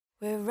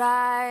We're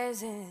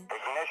rising.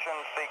 Ignition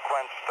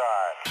sequence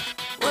start.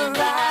 We're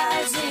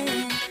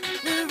rising.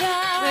 We're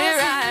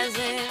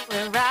rising.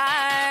 We're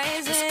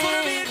rising. It's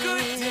gonna be a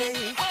good day.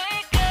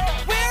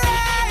 We're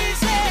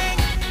rising.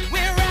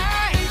 We're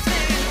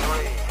rising.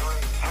 3,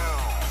 2,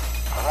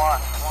 1.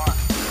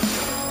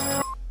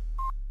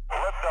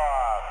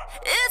 Liftoff.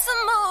 It's the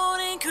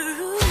morning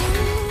crew.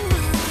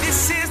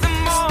 This is the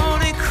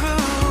morning crew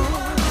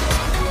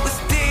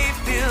with Dave,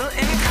 Bill,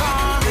 and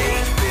Carmen.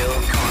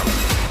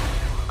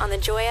 On the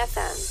Joy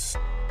FM.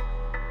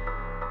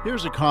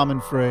 Here's a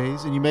common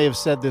phrase, and you may have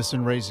said this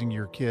in raising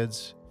your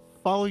kids: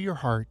 follow your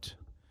heart.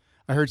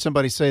 I heard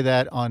somebody say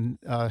that on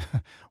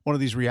one of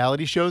these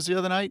reality shows the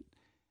other night.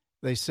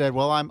 They said,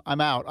 well,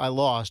 I'm out. I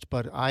lost,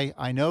 but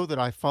I know that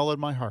I followed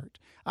my heart.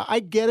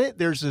 I get it.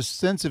 There's a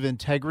sense of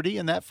integrity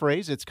in that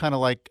phrase. It's kind of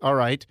like, all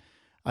right,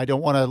 I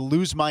don't want to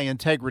lose my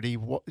integrity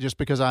just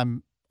because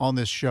I'm on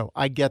this show.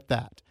 I get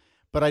that.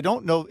 But I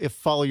don't know if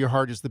follow your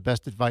heart is the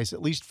best advice,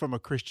 at least from a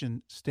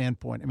Christian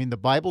standpoint. I mean, the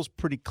Bible's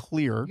pretty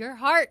clear. Your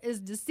heart is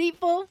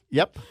deceitful.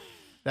 Yep.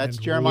 That's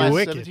And Jeremiah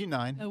wicked.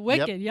 17:9.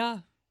 Wicked, Yep.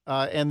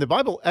 yeah. And the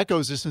Bible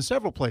echoes this in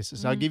several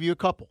places. I'll give you a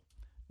couple.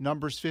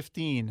 Numbers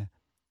 15,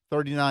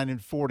 39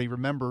 and 40.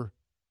 Remember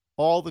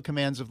all the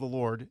commands of the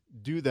Lord.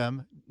 Do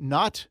them,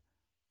 not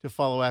to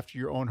follow after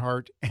your own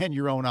heart and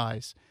your own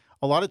eyes.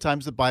 A lot of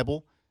times the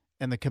Bible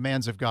and the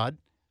commands of God,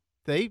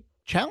 they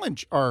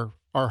challenge our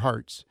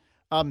hearts.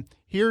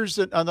 Here's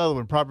another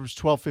one, Proverbs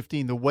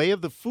 12:15. The way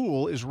of the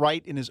fool is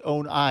right in his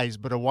own eyes,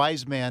 but a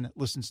wise man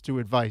listens to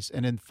advice.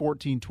 And in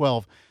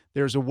 14:12,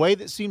 there's a way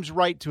that seems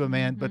right to a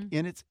man, but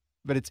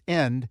its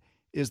end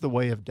is the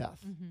way of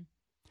death.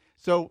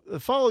 So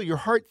the follow your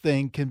heart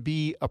thing can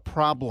be a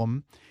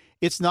problem.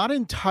 It's not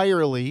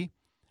entirely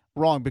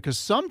wrong, because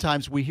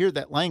sometimes we hear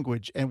that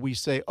language and we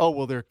say, oh,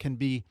 well, there can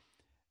be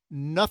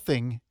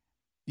nothing.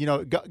 You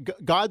know,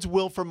 God's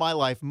will for my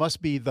life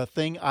must be the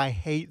thing I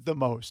hate the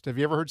most. Have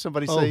you ever heard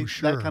somebody say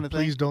that kind of thing?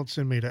 Please don't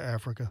send me to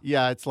Africa.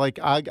 Yeah, it's like,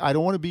 I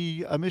don't want to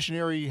be a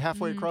missionary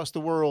halfway across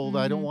the world.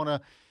 I don't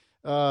want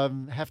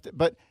to have to.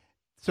 But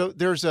so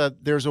there's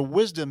a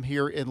wisdom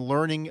here in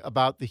learning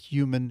about the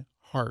human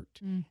heart.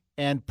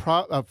 And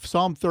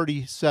Psalm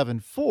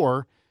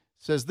 37:4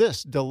 says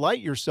this: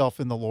 delight yourself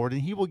in the Lord,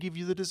 and he will give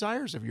you the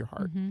desires of your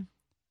heart.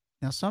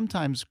 Now,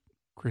 sometimes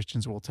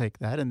Christians will take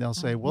that and they'll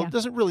say, well, it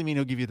doesn't really mean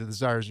he'll give you the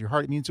desires of your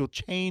heart. It means he'll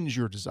change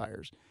your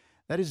desires.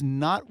 That is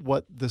not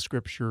what the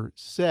scripture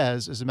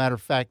says. As a matter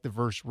of fact, the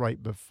verse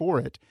right before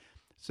it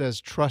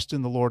says, trust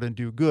in the Lord and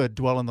do good,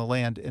 dwell in the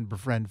land and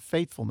befriend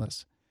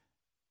faithfulness.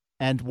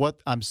 And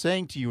what I'm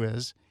saying to you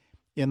is,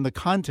 in the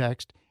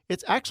context,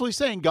 it's actually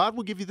saying God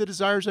will give you the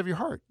desires of your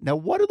heart. Now,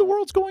 what in the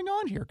world's going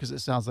on here? Because it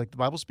sounds like the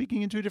Bible's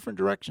speaking in two different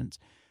directions.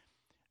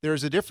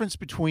 There's a difference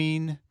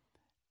between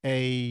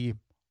a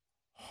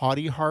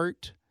haughty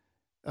heart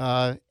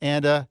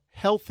and a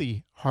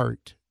healthy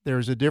heart.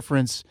 There's a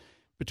difference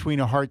between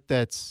a heart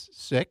that's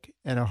sick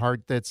and a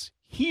heart that's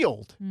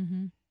healed.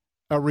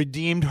 A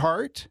redeemed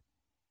heart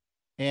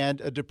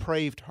and a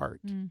depraved heart.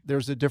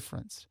 There's a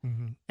difference.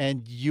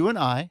 And you and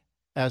I,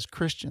 as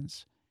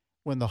Christians,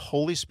 when the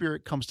Holy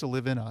Spirit comes to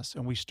live in us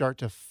and we start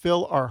to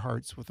fill our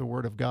hearts with the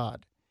Word of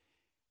God,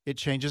 it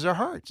changes our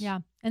hearts. Yeah.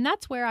 And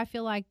that's where I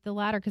feel like the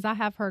latter, because I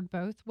have heard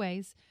both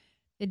ways.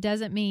 It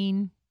doesn't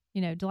mean,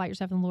 delight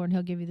yourself in the Lord and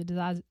he'll give you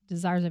the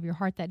desires of your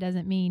heart. That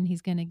doesn't mean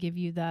he's going to give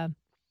you the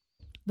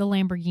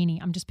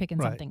Lamborghini. I'm just picking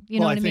something.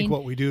 You know what I mean? I think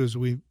what we do is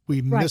we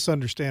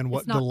misunderstand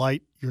what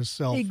delight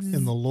yourself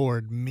in the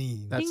Lord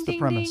means. That's ding, the ding,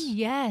 premise. Ding.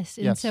 Yes.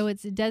 And so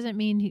it doesn't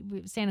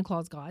mean Santa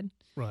Claus God.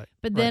 Right.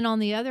 But then on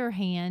the other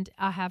hand,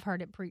 I have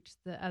heard it preached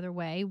the other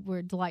way,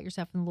 where delight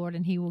yourself in the Lord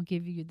and he will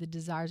give you the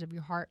desires of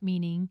your heart,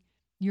 meaning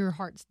your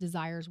heart's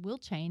desires will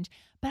change.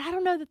 But I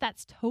don't know that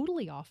that's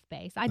totally off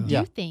base. I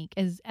do think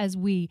as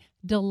we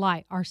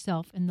delight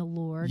ourselves in the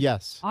Lord,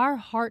 our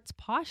heart's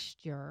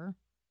posture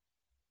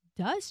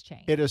does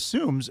change. It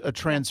assumes a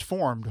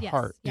transformed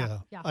heart.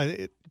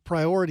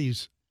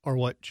 Priorities are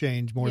what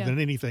change more than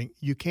anything.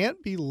 You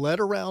can't be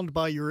led around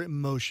by your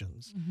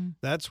emotions.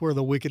 That's where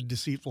the wicked,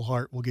 deceitful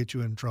heart will get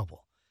you in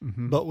trouble.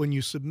 But when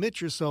you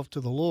submit yourself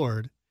to the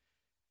Lord,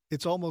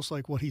 it's almost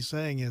like what he's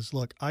saying is,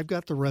 look, I've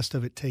got the rest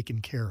of it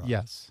taken care of.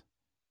 Yes.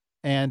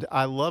 And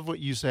I love what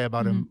you say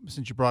about him,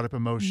 since you brought up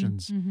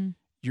emotions.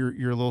 Your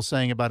little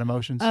saying about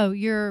emotions. Oh,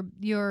 your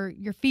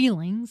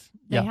feelings,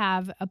 they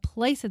have a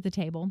place at the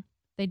table.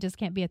 They just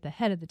can't be at the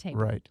head of the table.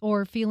 Right.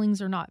 Or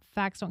feelings are not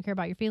facts, don't care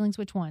about your feelings.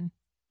 Which one?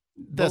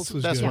 That's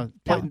one.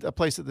 A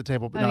place at the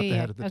table, but not the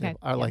head of the table.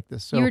 I like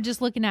this. So you were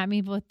just looking at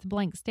me with the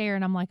blank stare,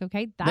 and I'm like,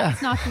 okay,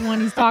 that's not the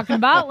one he's talking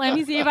about. Let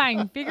me see if I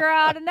can figure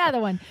out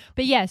another one.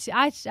 But yes,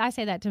 I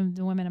say that to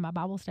the women in my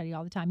Bible study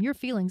all the time. Your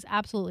feelings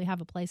absolutely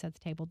have a place at the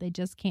table. They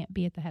just can't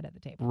be at the head of the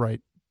table. Right.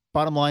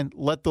 Bottom line,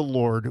 let the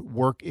Lord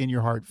work in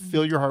your heart.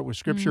 Fill your heart with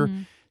Scripture.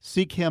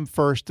 Seek him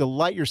first.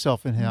 Delight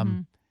yourself in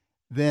him.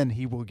 Then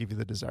he will give you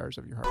the desires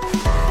of your heart.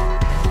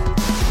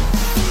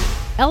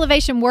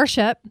 Elevation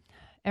Worship.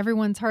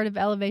 Everyone's heard of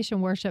Elevation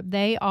Worship.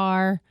 They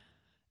are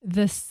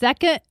the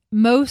second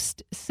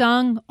most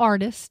sung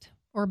artist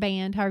or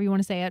band, however you want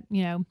to say it,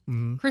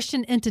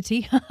 Christian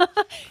entity.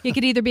 It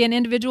could either be an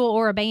individual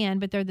or a band,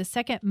 but they're the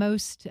second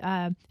most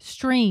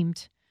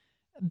streamed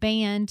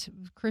band,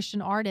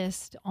 Christian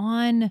artist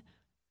on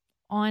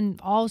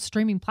all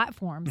streaming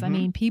platforms. Mm-hmm. I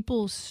mean,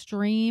 people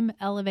stream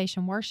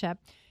Elevation Worship,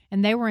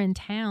 and they were in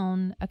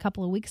town a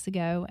couple of weeks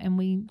ago, and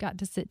we got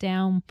to sit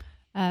down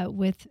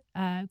with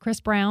Chris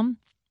Brown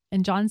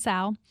and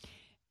Jonsal.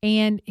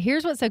 And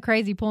here's what's so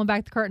crazy, pulling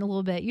back the curtain a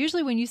little bit.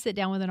 Usually when you sit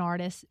down with an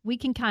artist, we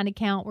can kind of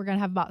count, we're going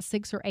to have about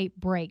 6 or 8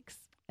 breaks.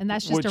 And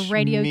that's just a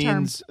radio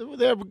term.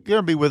 They're going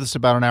to be with us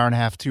about an hour and a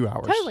half, 2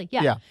 hours. Totally,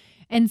 yeah.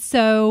 And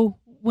so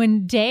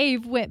when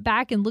Dave went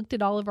back and looked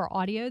at all of our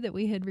audio that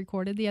we had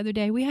recorded the other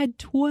day, we had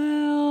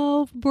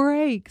 12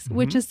 breaks,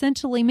 which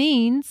essentially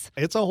means...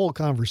 It's a whole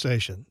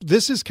conversation.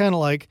 This is kind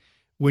of like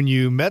when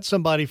you met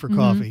somebody for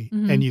coffee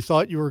and you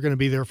thought you were going to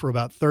be there for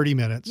about 30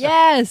 minutes.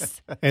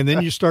 Yes. And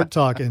then you start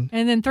talking.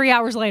 And then 3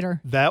 hours later.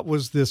 That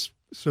was this.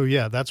 So,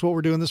 yeah, that's what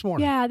we're doing this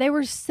morning. Yeah, they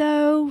were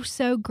so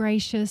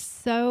gracious,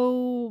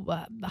 so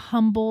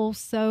humble,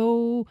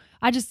 so...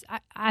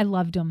 I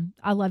loved them.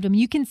 I loved them.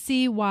 You can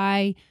see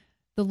why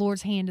the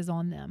Lord's hand is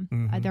on them.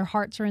 Their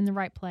hearts are in the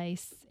right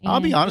place.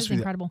 I'll be honest with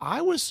incredible. you. I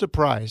was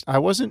surprised.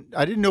 I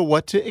didn't know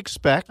what to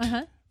expect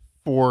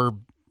for...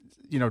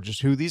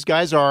 just who these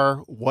guys are,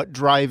 what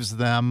drives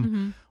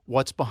them,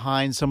 what's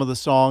behind some of the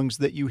songs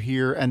that you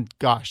hear, and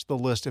gosh, the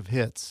list of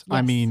hits. Yes.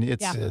 I mean,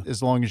 it's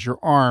as long as your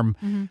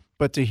arm,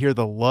 but to hear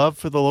the love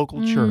for the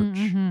local church,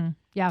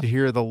 to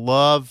hear the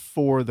love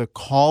for the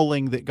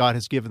calling that God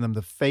has given them,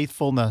 the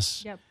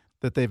faithfulness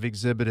that they've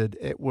exhibited,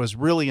 it was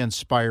really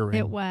inspiring.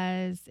 It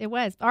was.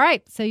 All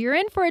right, so you're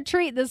in for a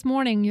treat this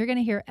morning. You're going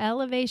to hear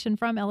Elevation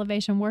from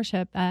Elevation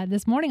Worship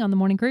this morning on the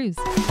Morning Cruise.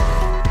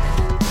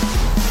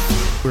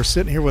 We're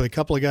sitting here with a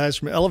couple of guys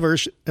from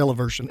Elevation.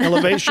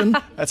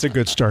 That's a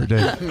good start,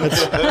 Dave.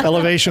 That's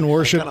Elevation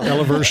Worship,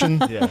 Elevation.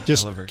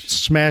 Just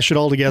smash it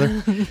all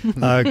together.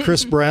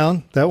 Chris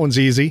Brown, that one's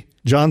easy.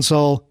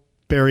 Jonsal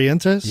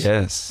Barrientos.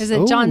 Yes. Is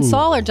it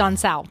Jonsal or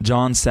Jonsal?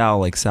 Jonsal,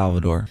 like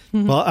Salvador.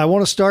 Well, I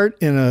want to start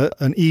in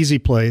an easy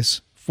place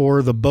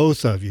for the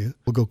both of you.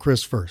 We'll go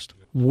Chris first.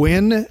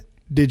 When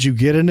did you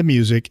get into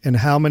music, and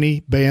how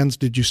many bands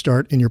did you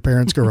start in your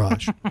parents'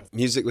 garage?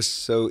 Music was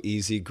so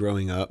easy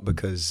growing up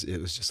because it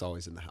was just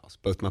always in the house.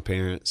 Both my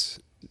parents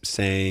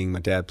sang.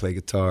 My dad played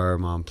guitar.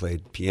 Mom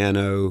played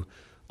piano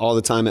all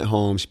the time at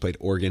home. She played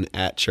organ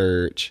at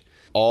church.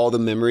 All the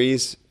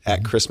memories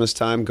at Christmas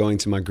time going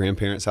to my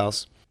grandparents'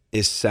 house.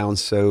 It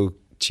sounds so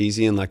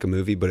cheesy and like a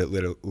movie, but it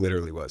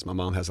literally was. My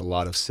mom has a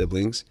lot of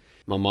siblings.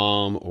 My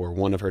mom or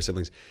one of her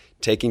siblings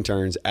taking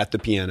turns at the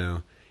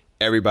piano,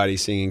 everybody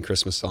singing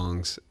Christmas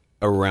songs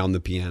around the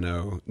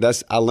piano.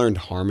 I learned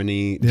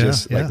harmony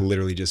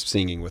literally just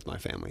singing with my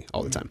family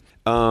all the time.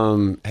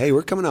 Hey,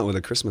 we're coming out with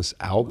a Christmas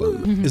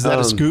album. Is that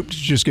a scoop? Did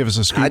you just give us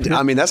a scoop?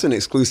 I mean, that's an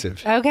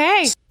exclusive.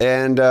 Okay.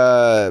 And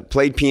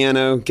played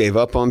piano, gave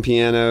up on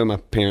piano. My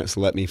parents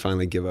let me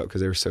finally give up because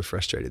they were so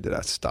frustrated that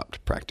I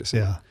stopped practicing.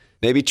 Yeah.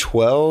 Maybe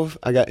 12,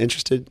 I got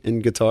interested in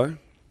guitar.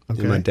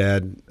 Okay. And my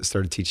dad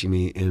started teaching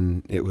me,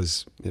 and it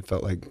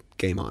felt like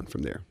game on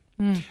from there.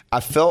 I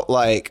felt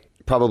like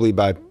probably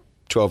by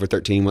 12 or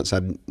 13, once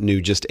I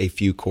knew just a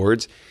few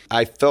chords,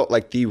 I felt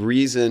like the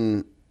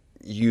reason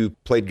you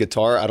played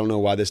guitar, I don't know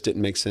why this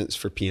didn't make sense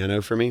for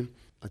piano for me.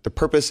 Like the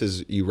purpose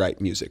is you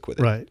write music with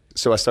it. Right.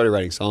 So I started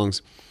writing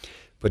songs,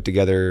 put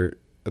together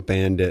a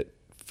band at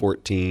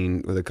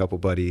 14 with a couple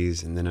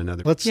buddies, and then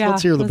another. Let's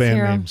hear the band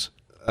names.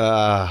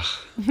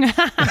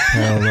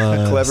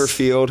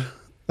 Cleverfield.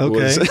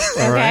 Okay.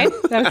 All right.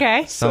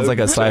 Okay. Sounds like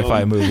a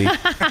sci-fi movie.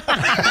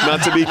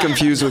 Not to be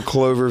confused with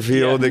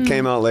Cloverfield that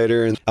came out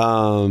later.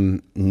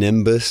 And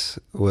Nimbus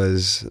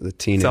was the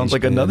teenage. Sounds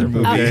like band. another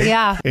movie.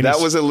 Yeah. That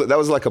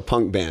was like a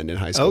punk band in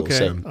high school. Okay.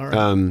 So, All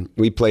right.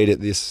 we played at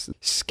this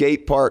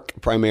skate park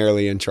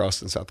primarily in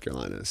Charleston, South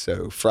Carolina.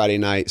 So Friday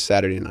night,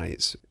 Saturday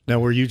nights. Now,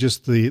 were you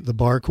just the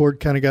bar chord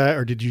kind of guy,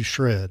 or did you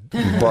shred?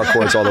 Bar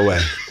chords all the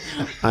way.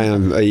 I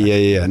am.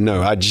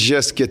 No, I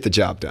just get the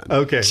job done.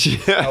 Okay.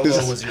 How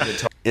low was your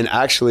guitar? And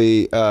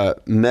actually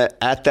met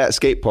at that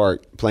skate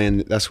park playing.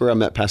 That's where I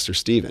met Pastor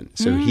Steven.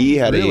 So he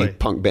had really? a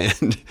punk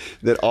band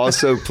that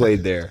also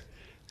played there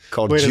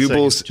called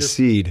Jubal's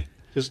Seed.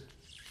 Just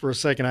for a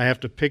second, I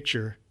have to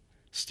picture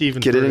Stephen.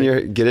 Get it in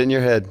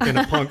your head. In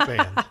a punk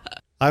band.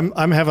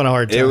 I'm having a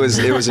hard time. It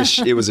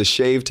was a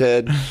shaved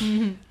head,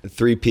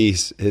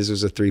 3-piece. His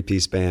was a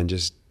 3-piece band,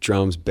 just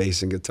drums,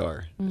 bass, and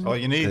guitar. All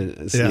you need.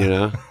 And, you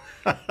know.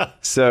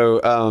 So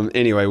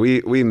anyway,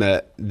 we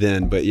met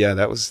then, but yeah,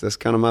 that's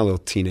kind of my little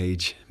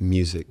teenage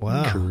music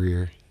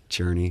career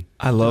journey.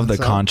 I love the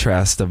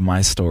contrast of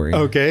my story.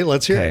 Okay,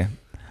 let's hear it.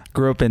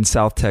 Grew up in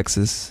South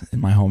Texas, in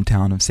my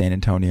hometown of San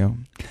Antonio.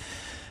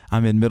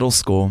 I'm in middle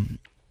school.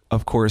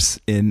 Of course,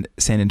 in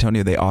San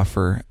Antonio, they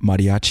offer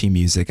mariachi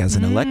music as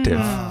an elective.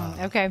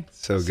 Okay.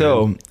 So good.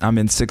 So I'm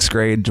in 6th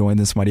grade, joined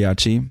this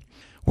mariachi.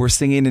 We're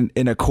singing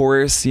in a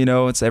chorus,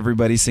 it's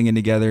everybody singing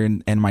together.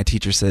 And my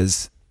teacher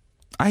says,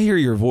 I hear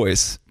your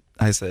voice.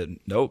 I said,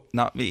 nope,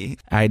 not me.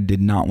 I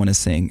did not want to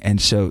sing. And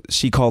so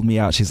she called me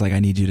out. She's like, I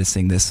need you to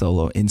sing this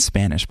solo in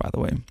Spanish, by the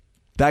way.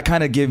 That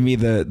kind of gave me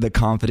the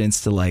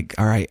confidence to like,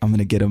 all right, I'm going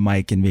to get a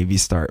mic and maybe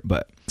start.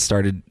 But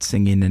started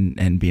singing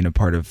and being a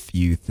part of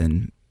youth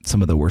and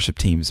some of the worship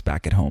teams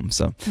back at home.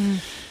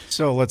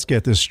 So let's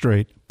get this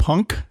straight.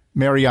 Punk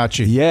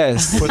Mariachi.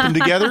 Yes. Put them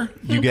together,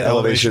 you get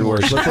Elevation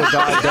Worship. Look what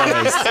God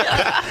does.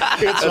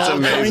 It's all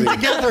amazing. coming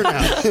together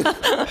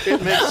now.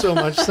 It makes so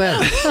much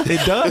sense.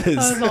 It does.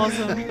 That's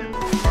awesome.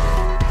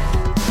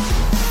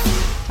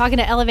 Talking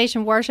to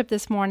Elevation Worship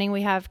this morning,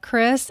 we have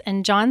Chris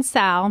and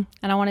Jonsal,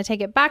 and I want to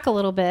take it back a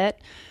little bit.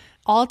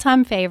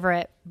 All-time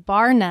favorite,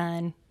 bar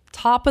none,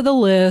 top of the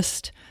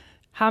list.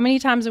 How many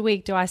times a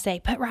week do I say,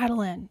 put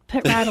Rattle in,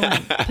 put Rattle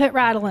in, put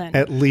Rattle in?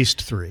 At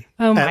least 3.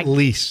 Oh my! At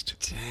least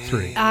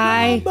 3.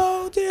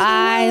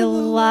 I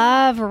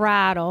love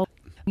Rattle.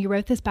 You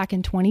wrote this back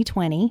in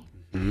 2020,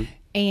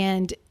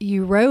 and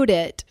you wrote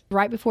it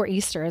right before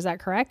Easter. Is that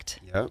correct?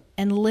 Yep.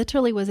 And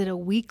literally, was it a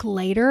week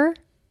later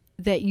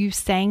that you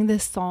sang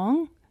this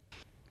song?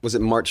 Was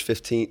it March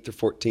 15th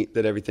or 14th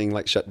that everything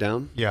like shut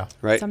down? Yeah.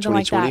 Right? Something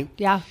like that.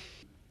 Yeah.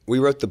 We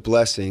wrote The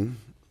Blessing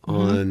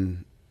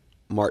on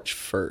March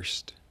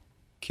 1st.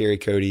 Carrie,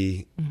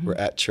 Cody were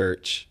at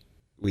church.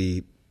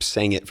 We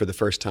sang it for the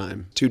first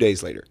time 2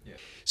 days later. Yeah.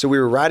 So we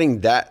were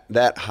riding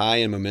that high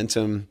in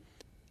momentum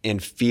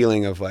and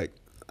feeling of like,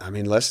 I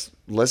mean, let's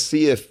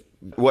see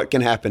what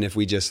can happen if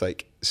we just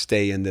like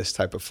stay in this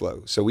type of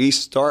flow. So we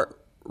start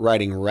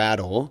writing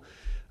Rattle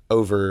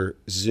over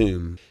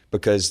Zoom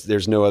because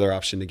there's no other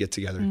option to get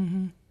together.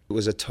 It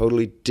was a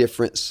totally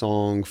different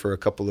song for a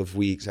couple of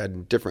weeks. I had a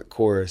different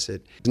chorus.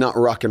 It's not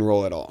rock and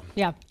roll at all.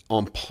 Yeah.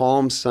 On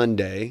Palm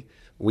Sunday,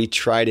 we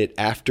tried it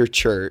after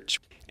church,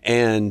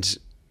 and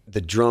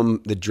the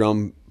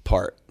drum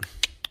part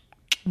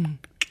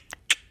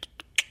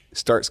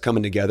starts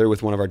coming together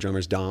with one of our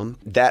drummers, Dom.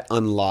 That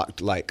unlocked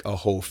like a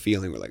whole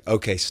feeling. We're like,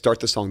 okay,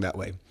 start the song that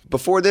way.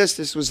 Before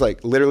this was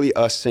like literally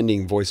us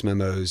sending voice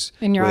memos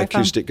In your with iPhone.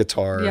 acoustic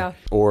guitar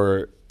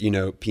or,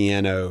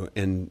 piano,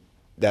 and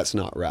that's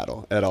not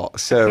Rattle at all.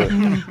 So,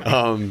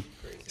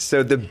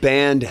 so the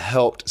band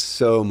helped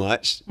so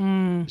much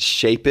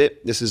shape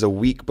it. This is a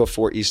week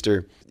before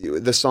Easter.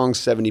 The song's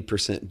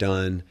 70%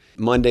 done.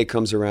 Monday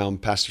comes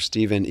around, Pastor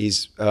Steven,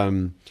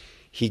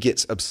 he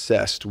gets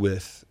obsessed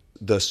with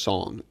the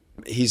song.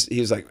 He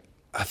was like,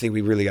 I think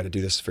we really got to do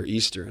this for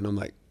Easter. And I'm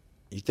like,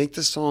 you think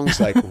the song's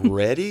like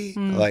ready?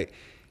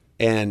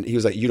 And he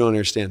was like, you don't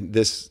understand.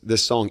 This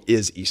song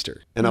is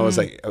Easter. And I was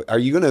like, are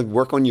you going to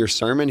work on your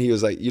sermon? He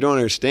was like, you don't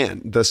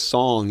understand. The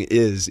song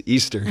is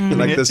Easter.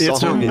 Like the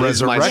song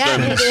is my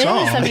sermon. Yeah, it is.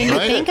 song, I mean, you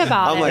right? think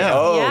about it. I'm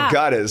like,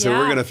 got it. So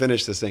we're going to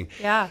finish this thing.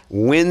 Yeah.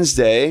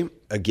 Wednesday,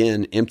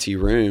 again, empty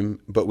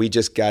room, but we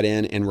just got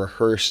in and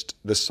rehearsed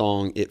the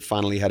song. It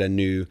finally had a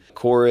new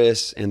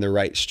chorus and the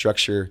right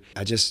structure.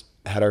 I just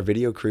had our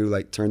video crew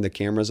like turn the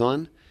cameras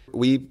on.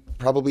 We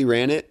probably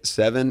ran it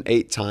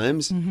 7-8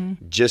 times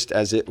just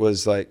as it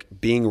was like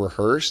being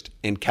rehearsed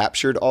and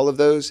captured all of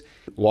those.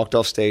 Walked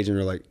off stage and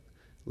we're like,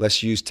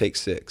 let's use take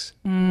 6.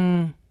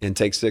 And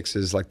take 6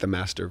 is like the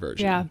master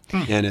version. Yeah.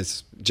 And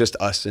it's just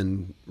us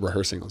and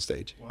rehearsing on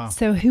stage. Wow.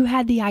 So who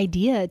had the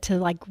idea to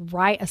like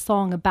write a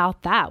song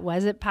about that?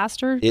 Was it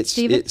Pastor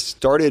Steven? It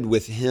started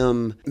with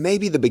him,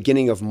 maybe the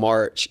beginning of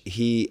March.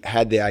 He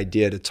had the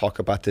idea to talk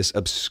about this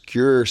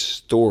obscure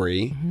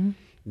story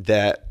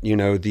that,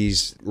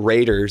 these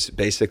raiders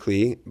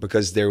basically,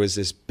 because there was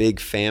this big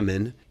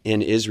famine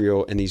in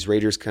Israel and these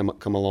raiders come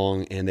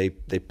along and they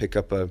pick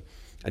up a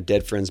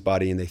dead friend's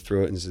body and they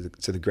throw it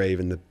into the grave,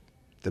 and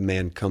the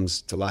man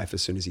comes to life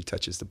as soon as he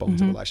touches the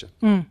bones of Elisha.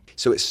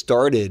 So it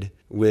started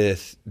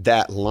with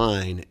that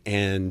line,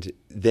 and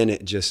then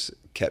it just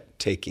kept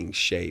taking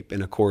shape.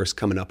 And of course,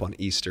 coming up on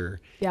Easter,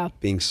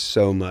 being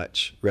so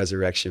much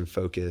resurrection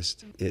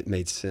focused, it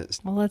made sense.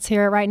 Well, let's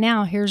hear it right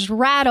now. Here's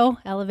Rattle,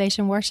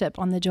 Elevation Worship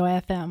on the Joy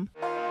FM.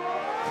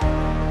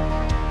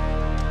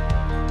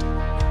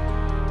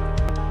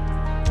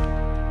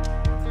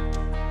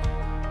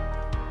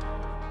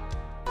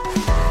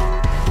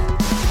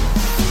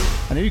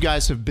 I know you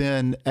guys have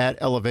been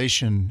at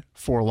Elevation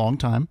for a long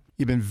time.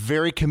 You've been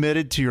very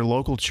committed to your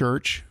local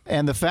church.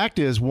 And the fact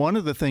is, one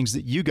of the things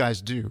that you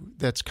guys do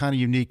that's kind of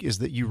unique is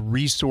that you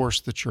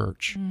resource the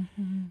church.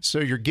 So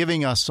you're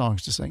giving us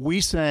songs to sing.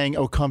 We sang,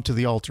 "Oh, Come to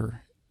the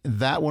Altar."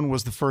 That one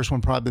was the first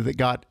one probably that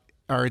got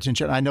our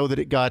attention. I know that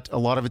it got a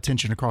lot of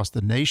attention across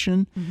the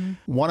nation.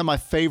 One of my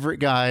favorite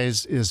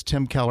guys is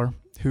Tim Keller,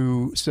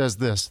 who says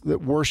this,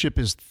 that worship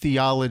is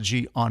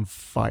theology on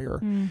fire.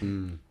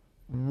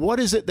 What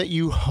is it that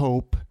you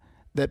hope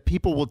that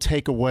people will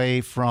take away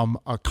from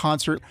a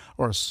concert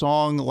or a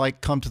song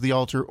like "Come to the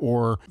Altar"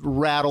 or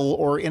 "Rattle"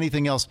 or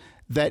anything else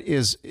that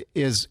is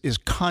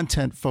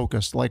content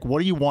focused? Like, what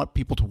do you want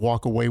people to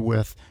walk away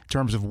with in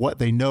terms of what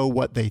they know,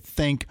 what they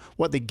think,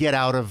 what they get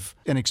out of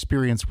an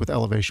experience with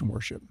Elevation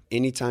Worship?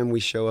 Anytime we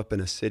show up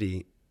in a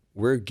city,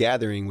 we're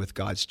gathering with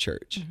God's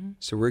church.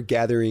 So we're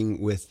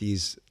gathering with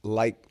these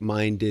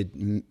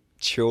like-minded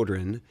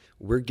children.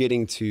 We're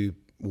getting to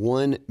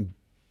one,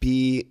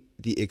 be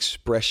the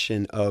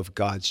expression of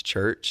God's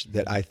church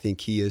that I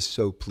think he is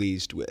so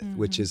pleased with,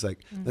 which is like,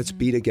 let's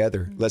be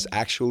together. Let's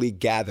actually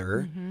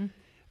gather.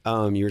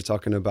 You were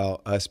talking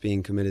about us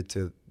being committed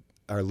to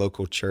our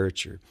local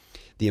church, or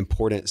the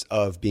importance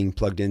of being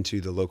plugged into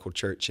the local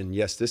church. And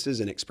yes, this is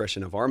an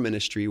expression of our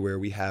ministry where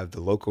we have the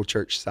local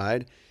church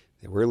side.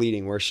 We're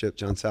leading worship,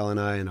 Jonsal and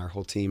I and our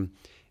whole team,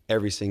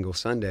 every single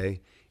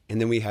Sunday. And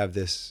then we have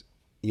this,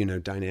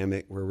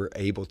 dynamic where we're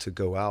able to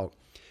go out.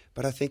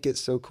 But I think it's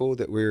so cool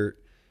that we're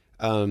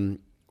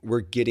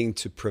getting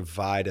to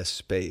provide a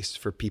space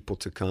for people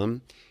to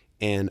come.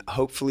 And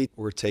hopefully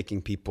we're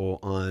taking people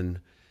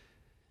on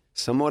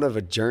somewhat of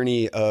a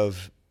journey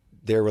of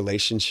their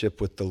relationship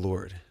with the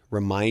Lord,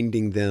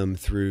 reminding them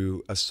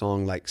through a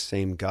song like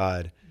Same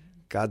God.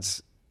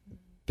 God's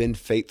been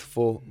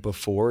faithful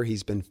before.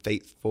 He's been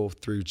faithful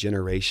through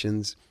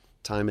generations,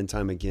 time and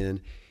time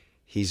again.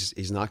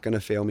 He's not going to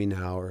fail me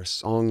now. Or a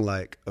song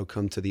like "Oh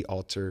Come to the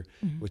Altar,"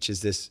 which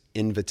is this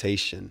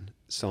invitation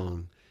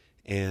song,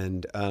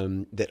 and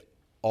that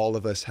all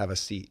of us have a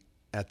seat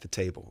at the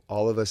table.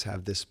 All of us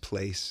have this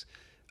place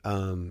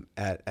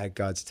at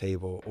God's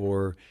table,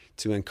 or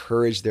to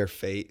encourage their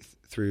faith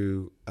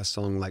through a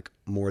song like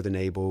 "More Than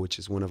Able," which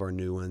is one of our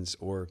new ones,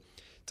 or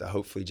to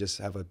hopefully just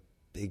have a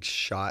big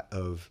shot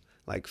of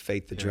like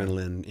faith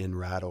adrenaline in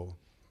Rattle.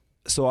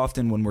 So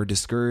often when we're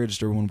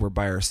discouraged or when we're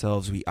by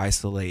ourselves, we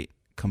isolate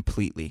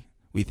completely.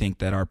 We think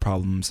that our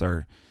problems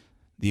are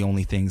the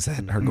only things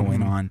that are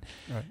going on.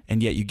 Right.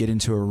 And yet you get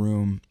into a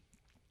room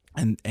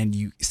and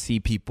you see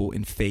people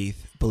in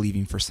faith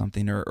believing for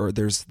something, or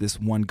there's this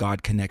one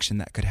God connection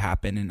that could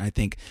happen. And I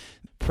think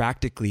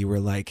practically we're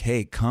like,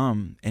 hey,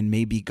 come, and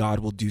maybe God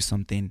will do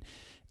something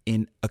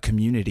in a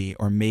community,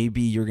 or maybe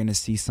you're going to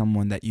see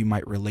someone that you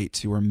might relate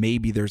to, or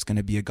maybe there's going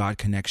to be a God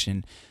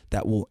connection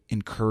that will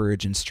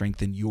encourage and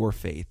strengthen your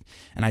faith.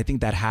 And I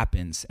think that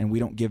happens, and we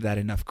don't give that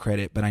enough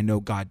credit, but I know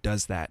God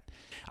does that.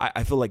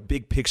 I feel like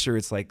big picture,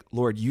 it's like,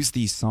 Lord, use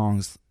these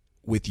songs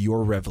with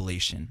your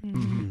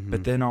revelation.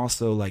 But then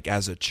also, like,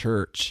 as a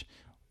church,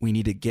 we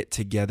need to get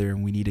together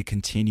and we need to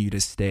continue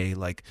to stay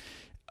like,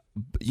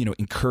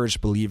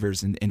 encourage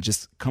believers and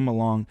just come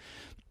along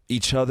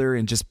each other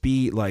and just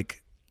be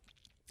like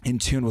in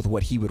tune with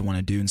what he would want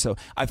to do. And so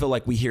I feel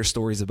like we hear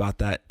stories about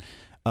that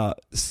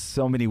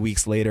so many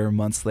weeks later,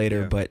 months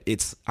later, but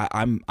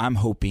I'm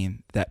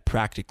hoping that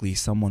practically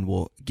someone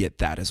will get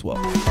that as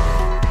well.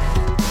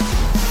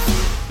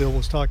 Bill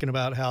was talking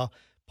about how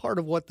part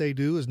of what they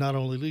do is not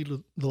only lead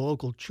the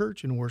local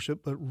church in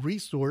worship, but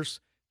resource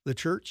the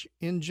church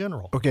in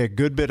general. Okay, a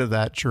good bit of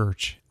that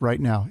church right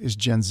now is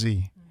Gen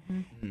Z.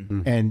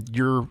 And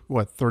you're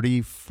what,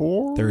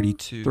 34?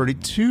 32.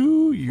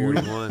 32? You're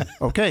 41.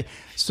 Okay.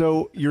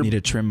 So you're Need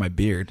to trim my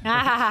beard.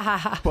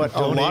 but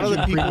a lot of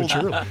the people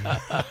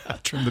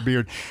trim the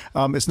beard.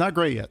 It's not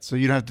gray yet, so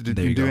you don't have to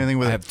do anything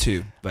with it. I have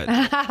two, but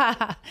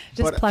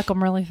just pluck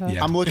them really fast.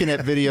 I'm looking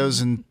at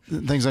videos and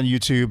things on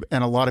YouTube,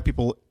 and a lot of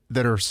people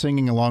that are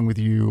singing along with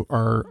you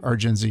are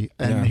Gen Z.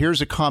 And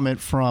here's a comment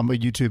from a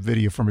YouTube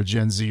video from a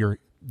Gen Zer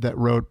that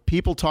wrote,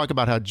 "People talk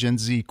about how Gen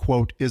Z,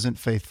 quote, isn't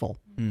faithful.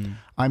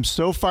 I'm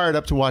so fired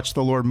up to watch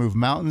the Lord move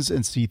mountains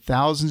and see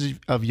thousands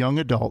of young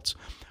adults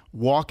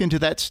walk into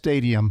that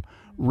stadium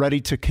ready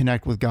to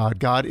connect with God.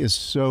 God is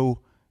so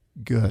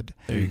good."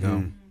 There you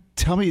go.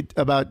 Tell me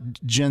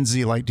about Gen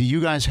Z. Like, do you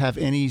guys have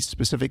any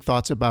specific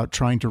thoughts about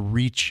trying to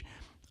reach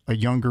a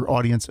younger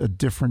audience,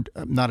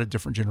 not a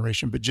different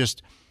generation, but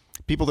just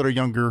people that are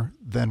younger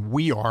than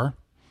we are,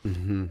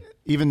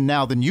 even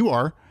now than you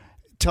are?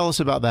 Tell us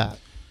about that.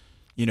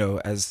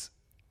 As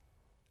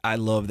I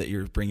love that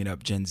you're bringing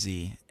up Gen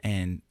Z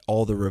and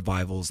all the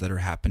revivals that are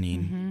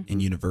happening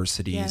in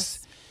universities.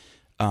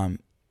 Yes.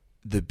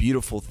 The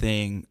beautiful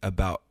thing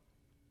about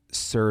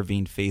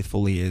serving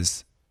faithfully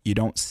is you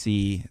don't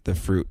see the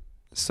fruit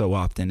so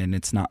often, and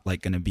it's not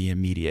like going to be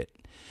immediate.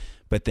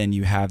 But then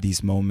you have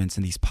these moments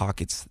and these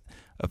pockets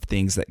of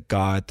things that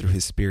God through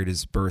his Spirit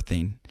is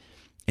birthing,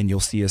 and you'll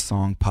see a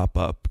song pop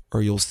up,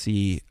 or you'll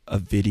see a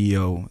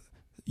video,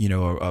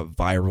 a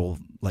viral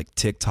like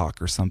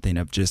TikTok or something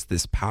of just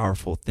this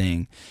powerful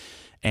thing.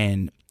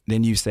 And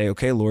then you say,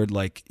 okay, Lord,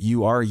 like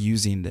you are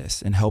using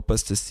this, and help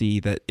us to see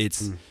that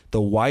it's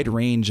the wide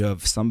range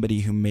of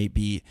somebody who may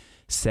be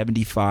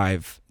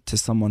 75 to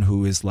someone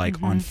who is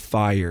like on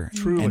fire.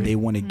 Truly. And they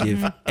want to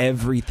give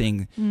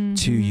everything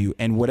to you.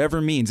 And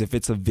whatever means, if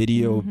it's a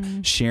video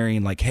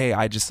sharing like, hey,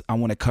 I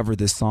want to cover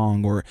this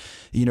song, or,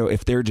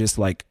 if they're just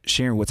like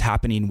sharing what's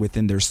happening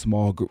within their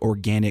small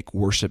organic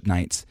worship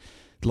nights,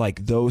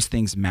 like those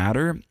things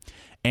matter.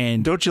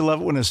 And don't you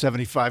love it when a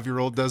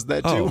 75-year-old does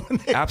that too? Oh,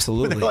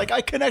 absolutely. They're like,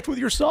 I connect with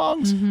your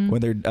songs. When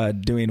they're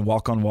doing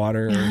Walk on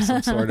Water or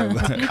some sort of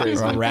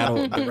crazy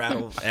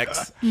Rattle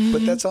X.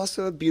 But that's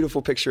also a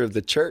beautiful picture of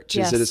the church,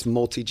 is that it's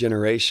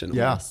multi-generational.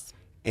 Yes.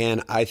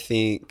 And I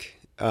think,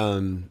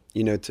 to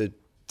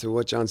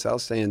what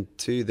Jonsal's saying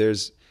too,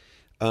 there's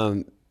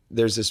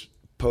this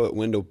poet,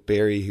 Wendell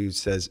Berry, who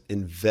says,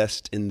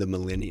 invest in the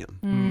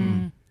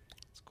millennium.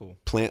 That's cool.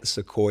 Plant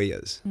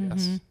sequoias.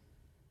 Yes.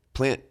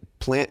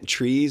 plant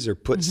trees or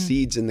put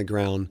seeds in the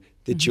ground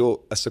that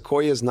a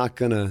sequoia is not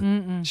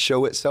gonna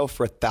show itself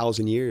for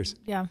 1,000 years.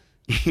 Yeah.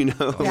 You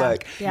know,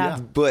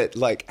 but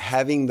like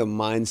having the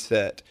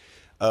mindset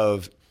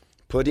of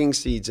putting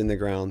seeds in the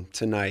ground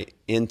tonight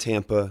in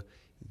Tampa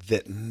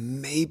that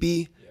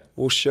maybe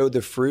will show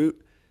the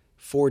fruit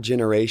for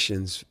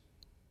generations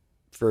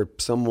for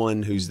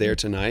someone who's there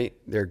tonight,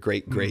 their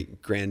great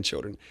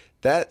grandchildren.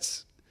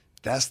 That's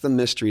the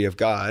mystery of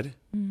God.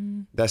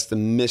 That's the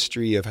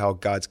mystery of how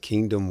God's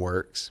kingdom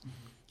works.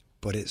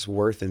 But it's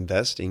worth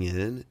investing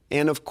in.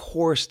 And of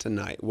course,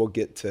 tonight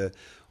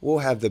we'll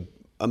have the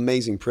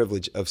amazing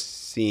privilege of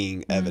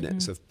seeing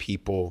evidence of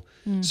people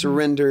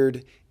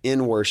surrendered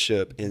in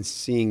worship and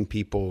seeing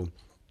people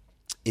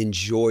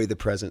enjoy the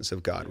presence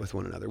of God with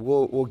one another.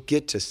 We'll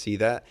get to see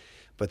that.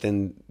 But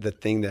then the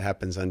thing that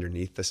happens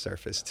underneath the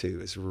surface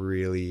too is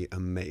really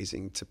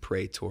amazing to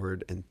pray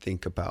toward and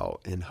think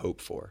about and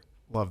hope for.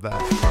 Love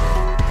that.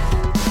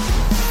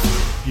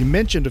 You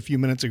mentioned a few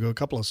minutes ago a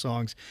couple of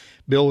songs.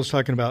 Bill was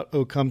talking about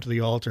 "Oh, Come to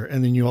the Altar,"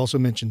 and then you also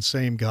mentioned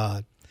 "Same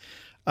God."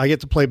 I get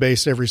to play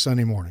bass every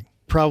Sunday morning.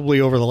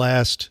 Probably over the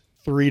last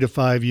 3 to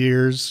 5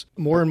 years,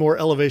 more and more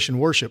elevation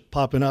worship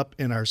popping up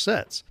in our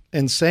sets.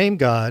 And "Same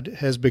God"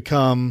 has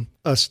become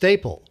a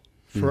staple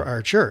for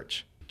our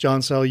church.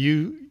 Jonsal,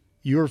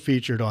 you're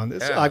featured on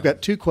this. Yeah. I've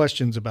got 2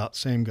 questions about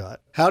 "Same God."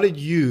 How did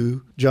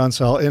you,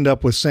 Jonsal, end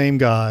up with "Same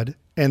God"?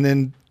 And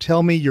then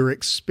tell me your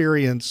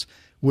experience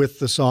with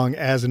the song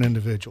as an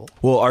individual.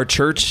 Well, our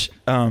church,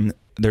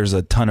 there's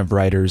a ton of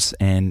writers,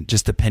 and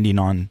just depending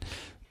on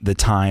the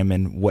time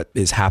and what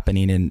is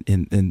happening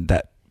in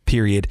that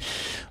period,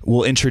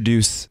 we'll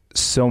introduce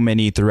so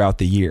many throughout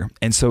the year.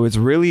 And so it's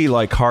really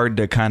like hard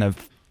to kind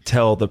of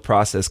tell the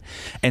process.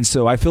 And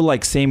so I feel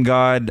like "Same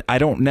God," I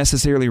don't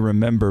necessarily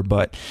remember,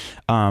 but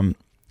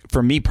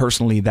for me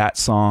personally, that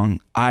song,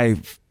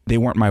 they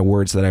weren't my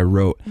words that I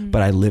wrote,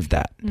 but I lived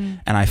that.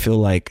 And I feel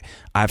like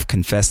I've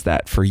confessed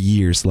that for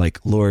years. Like,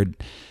 Lord,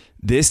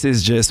 this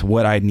is just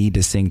what I need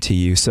to sing to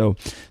you. So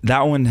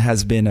that one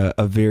has been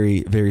a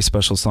very, very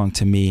special song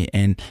to me.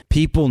 And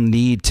people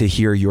need to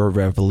hear your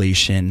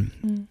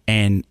revelation.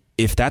 And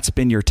if that's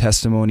been your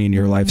testimony and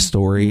your life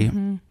story,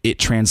 it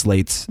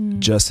translates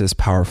just as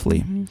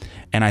powerfully.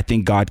 And I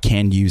think God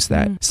can use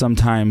that.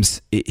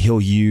 Sometimes he'll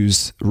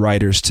use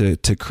writers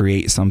to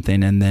create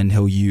something, and then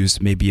he'll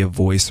use maybe a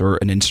voice or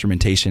an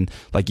instrumentation,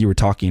 like you were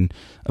talking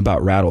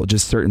about Rattle,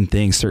 just certain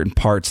things, certain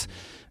parts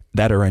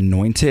that are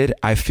anointed.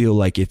 I feel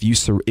like if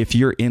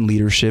you're in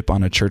leadership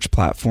on a church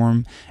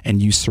platform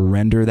and you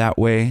surrender that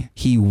way,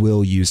 he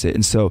will use it.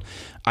 And so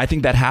I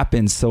think that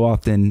happens so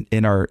often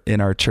in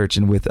our church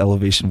and with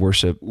Elevation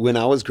Worship. When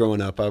I was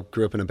growing up, I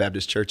grew up in a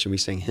Baptist church and we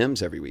sang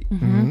hymns every week.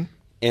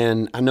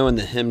 And I know in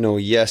the hymnal,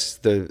 yes,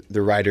 the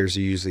writers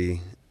are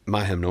usually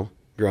my hymnal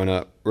growing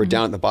up. We're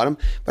down at the bottom,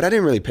 but I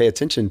didn't really pay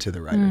attention to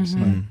the writers.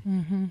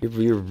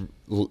 You're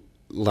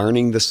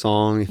learning the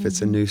song, if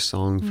it's a new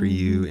song for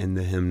you in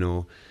the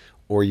hymnal,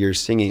 or you're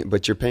singing,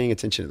 but you're paying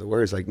attention to the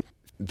words. Like,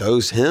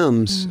 those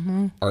hymns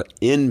are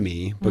in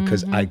me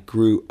because I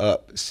grew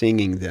up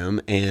singing them.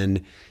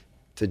 And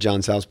to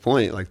John Sal's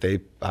point, like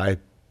I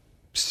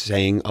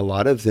sang a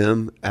lot of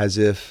them as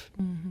if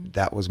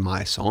that was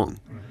my song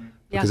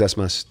because that's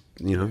my,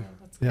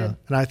 Yeah.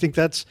 And I think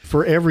that's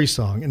for every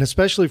song, and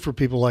especially for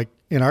people like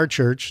in our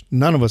church,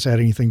 none of us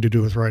had anything to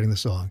do with writing the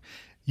song.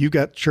 You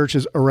got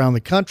churches around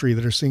the country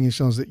that are singing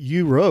songs that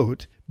you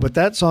wrote, but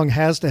that song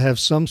has to have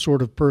some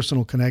sort of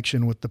personal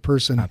connection with the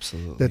person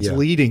that's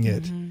leading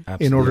it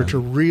in order to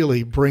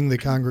really bring the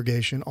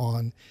congregation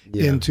on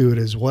into it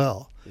as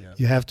well.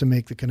 You have to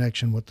make the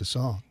connection with the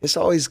song. It's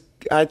always,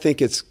 I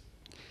think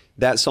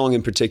that song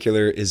in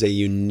particular is a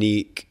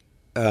unique,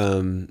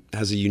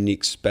 has a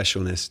unique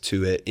specialness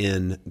to it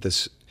in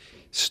this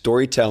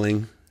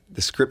storytelling,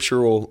 the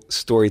scriptural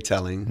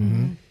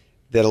storytelling,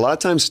 that a lot of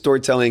times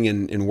storytelling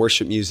in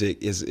worship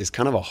music is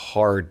kind of a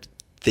hard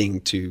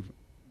thing to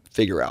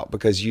figure out,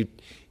 because you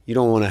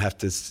don't want to have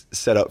to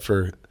set up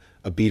for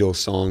a Beatles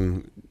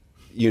song,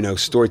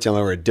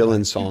 storytelling, or a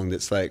Dylan song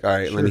that's like, all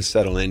right, let me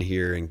settle in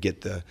here and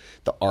get the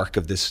arc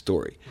of this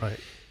story. Right.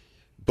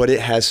 But it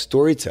has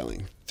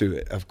storytelling through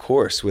it, of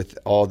course, with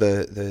all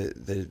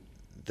the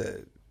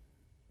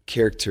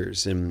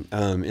characters in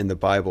the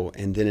Bible.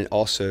 And then it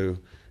also,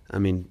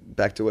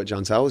 back to what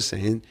Jonsal was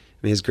saying,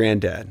 his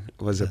granddad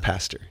was a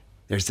pastor.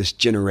 There's this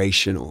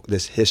generational,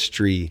 this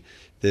history,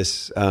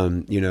 this,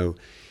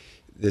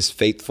 this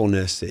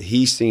faithfulness that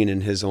he's seen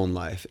in his own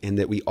life, and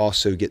that we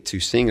also get to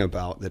sing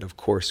about, that of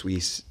course we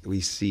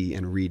see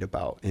and read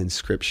about in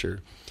Scripture.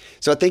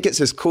 So I think it's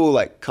this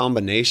cool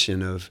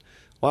combination of,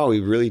 wow, we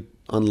really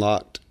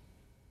unlocked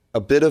a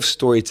bit of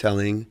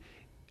storytelling,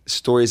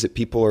 stories that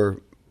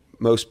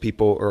most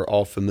people are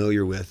all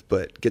familiar with,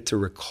 but get to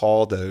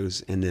recall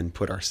those and then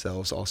put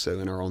ourselves also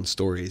in our own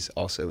stories,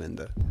 also in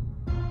the...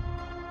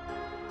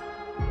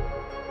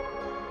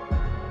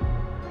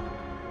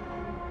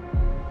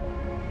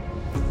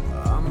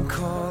 I'm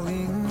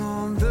calling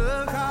on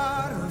the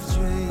God of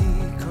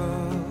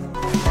Jacob.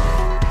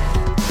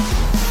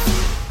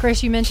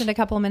 Chris, you mentioned a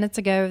couple of minutes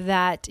ago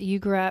that you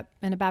grew up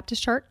in a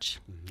Baptist church.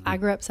 I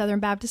grew up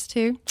Southern Baptist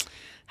too,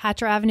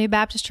 Hatcher Avenue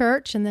Baptist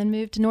Church, and then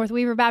moved to North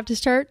Weaver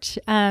Baptist Church.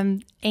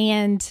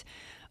 And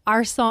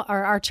our song,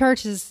 our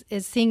church is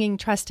singing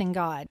 "Trust in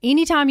God."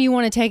 Anytime you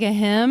want to take a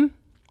hymn,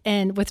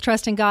 and with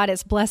 "Trust in God,"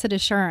 it's "Blessed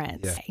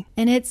Assurance,"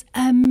 and it's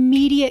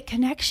immediate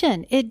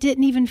connection. It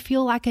didn't even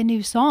feel like a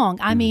new song.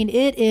 I mean,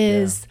 it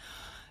is.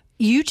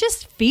 You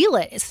just feel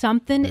it.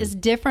 Something is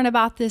different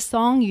about this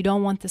song. You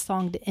don't want the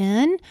song to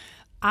end.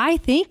 I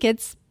think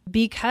it's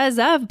because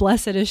of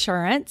 "Blessed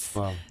Assurance."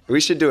 Wow. We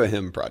should do a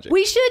hymn project.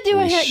 We should do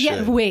a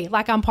hymn. Yeah,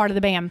 like I'm part of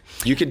the band.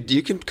 You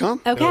can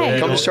come. Okay.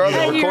 Come to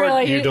Charlotte.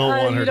 Record. You don't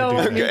want her to do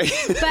that. Okay.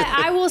 But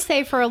I will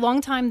say, for a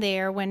long time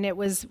there, when there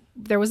was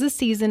a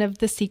season of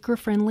the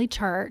seeker-friendly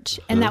church,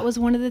 and that was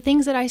one of the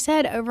things that I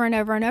said over and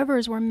over and over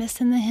is we're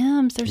missing the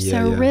hymns. They're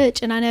so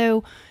rich. And I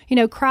know,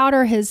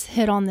 Crowder has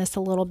hit on this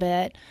a little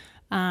bit.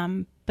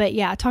 But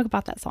yeah, talk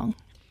about that song.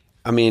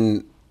 I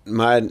mean,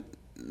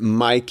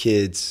 my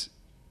kids,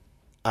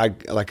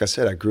 like I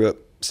said, I grew up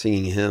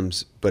singing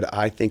hymns, but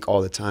I think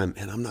all the time,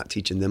 and I'm not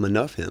teaching them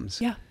enough hymns.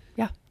 Yeah.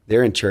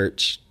 They're in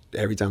church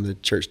every time the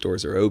church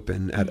doors are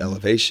open at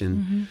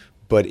Elevation,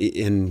 but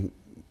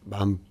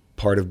I'm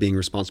part of being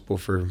responsible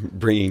for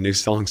bringing new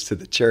songs to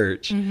the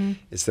church.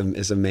 It's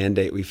a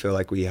mandate we feel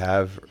like we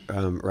have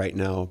right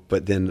now,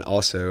 but then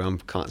also I'm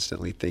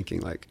constantly thinking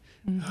like,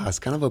 it's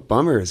kind of a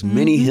bummer. As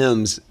many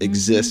hymns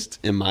exist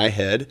in my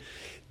head,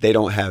 they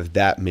don't have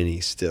that many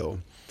still.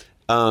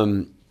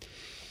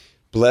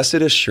 Blessed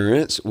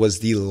Assurance was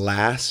the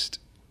last,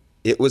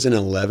 it was an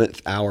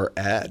 11th hour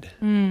ad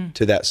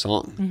to that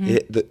song.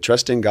 The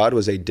Trust in God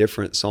was a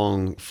different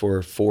song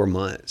for 4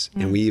 months.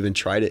 And we even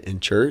tried it in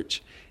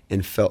church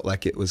and felt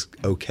like it was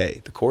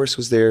okay. The chorus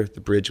was there,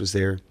 the bridge was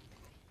there.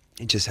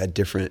 It just had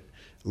different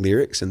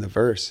lyrics in the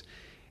verse.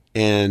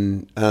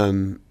 And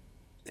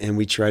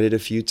we tried it a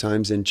few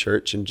times in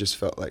church and just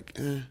felt like,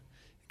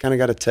 kind of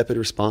got a tepid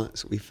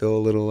response. We feel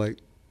a little like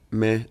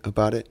meh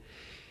about it.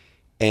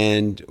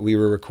 And we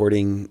were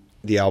recording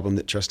the album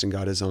that Trust in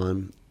God is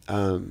on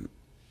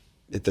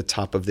at the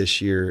top of this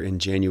year in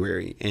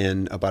January.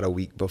 And about a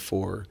week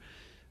before,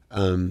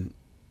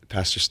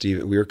 Pastor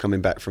Stephen, we were coming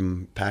back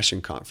from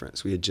Passion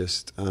Conference. We had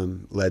just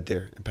led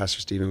there. And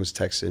Pastor Stephen was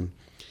texting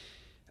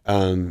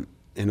and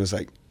was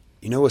like,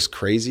 what's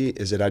crazy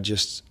is that I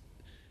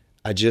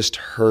just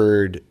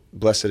heard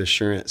Blessed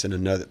Assurance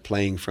in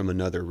playing from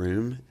another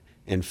room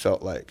and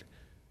felt like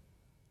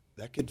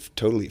that could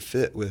totally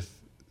fit with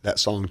that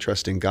song,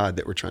 Trust in God,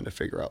 that we're trying to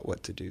figure out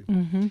what to do.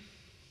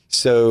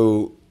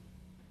 So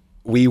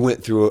we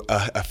went through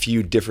a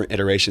few different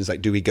iterations.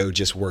 Like, do we go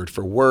just word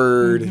for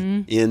word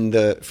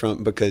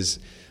because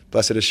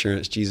Blessed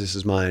Assurance, Jesus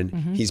is mine.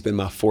 He's been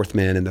my fourth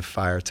man in the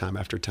fire time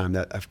after time.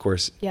 That, of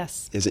course,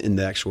 isn't in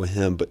the actual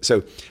hymn. But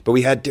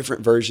we had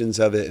different versions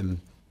of it and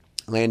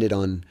landed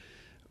on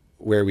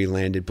where we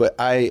landed. But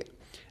I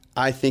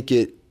think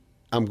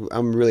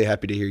I'm really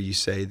happy to hear you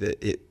say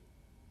that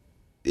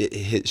it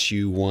hits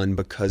you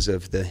because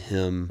of the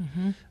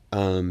hymn,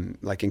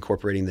 like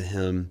incorporating the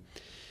hymn.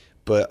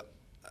 But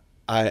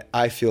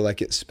I feel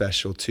like it's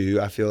special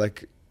too. I feel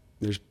like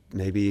there's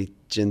maybe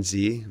Gen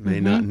Z may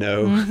not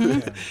know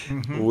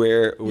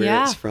where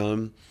it's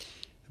from.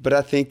 But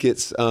I think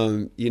it's,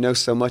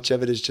 so much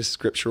of it is just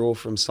scriptural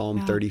from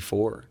Psalm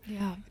 34.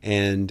 Yeah.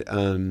 And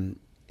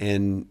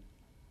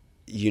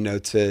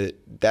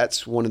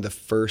that's one of the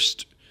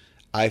first,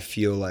 I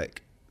feel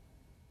like,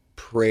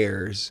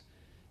 prayers.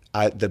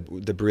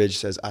 The bridge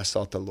says, I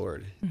sought the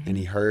Lord and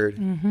he heard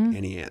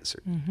and he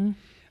answered.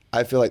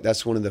 I feel like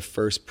that's one of the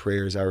first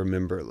prayers I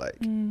remember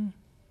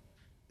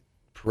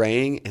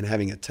praying and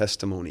having a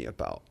testimony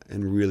about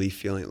and really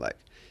feeling like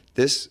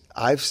this.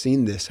 I've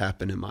seen this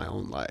happen in my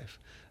own life.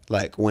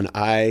 Like when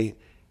I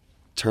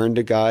turned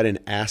to God and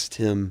asked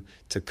him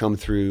to come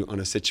through on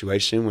a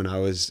situation when I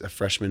was a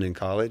freshman in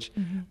college,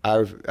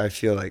 I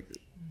feel like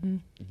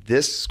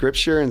this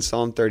scripture in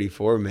Psalm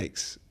 34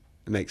 makes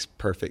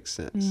perfect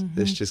sense.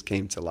 This just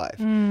came to life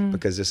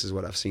because this is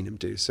what I've seen him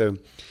do. So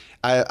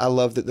I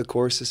love that the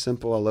chorus is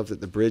simple. I love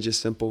that the bridge is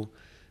simple.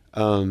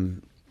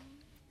 At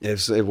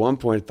one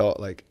point I thought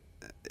like,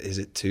 is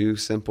it too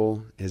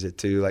simple? Is it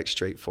too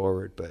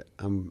straightforward? But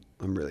I'm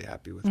really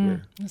happy with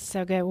where. That's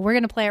so good. Well, we're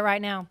going to play it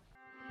right now.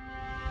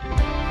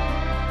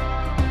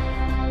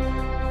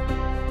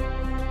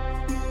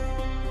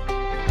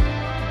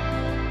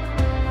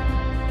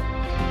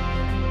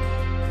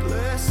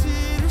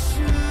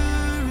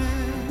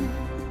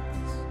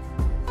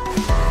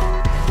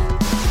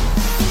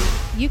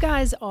 You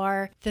guys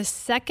are the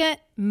second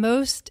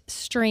most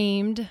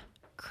streamed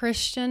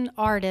Christian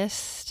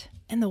artist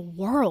in the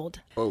world.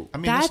 Oh, I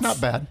mean, that's not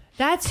bad.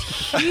 That's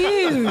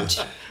huge.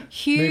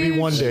 Huge. Maybe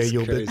one day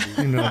you'll be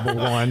crazy. number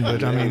one,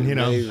 but I mean,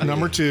 Maybe.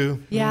 number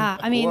two. Yeah,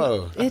 I mean,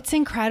 Whoa. it's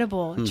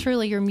incredible.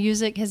 Truly, your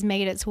music has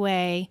made its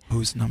way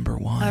Who's number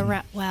one?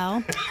 around.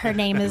 Well, her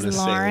name is gonna say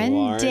Lauren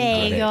Lauren.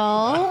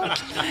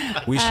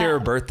 Daigle. We share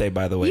a birthday,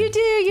 by the way. You do.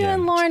 You Yeah.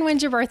 and Lauren,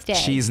 when's your birthday?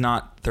 She's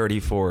not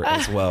 34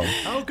 as well.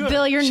 Oh, good.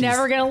 Bill, you're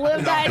never going to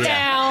live that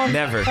down.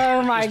 Never.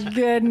 Oh, my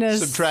goodness.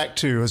 Subtract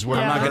 2 is what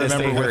Yeah. I'm not going to say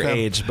remember her with him.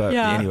 age, but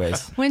Yeah.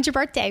 anyways, When's your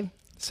birthday?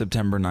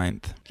 September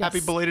 9th. Happy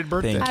Yes. belated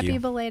birthday. Thank Happy you.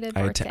 belated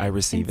I birthday.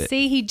 receive And it.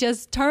 See, he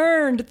just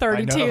turned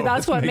 32. I know.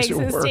 That's what Makes makes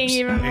it it worse. sting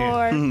even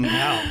more.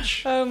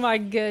 Ouch. Oh my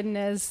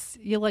goodness.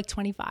 You look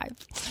 25.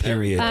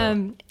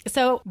 Period.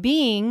 So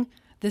being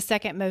the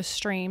second most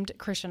streamed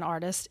Christian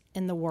artist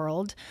in the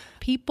world,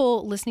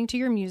 people listening to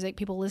your music,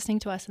 people listening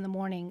to us in the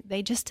morning,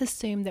 they just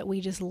assume that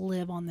we just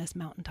live on this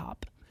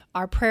mountaintop.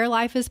 Our prayer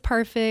life is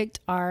perfect.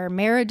 Our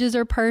marriages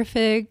are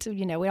perfect.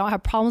 We don't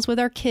have problems with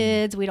our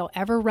kids. We don't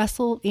ever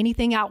wrestle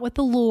anything out with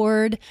the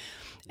Lord.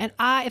 And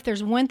if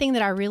there's one thing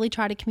that I really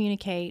try to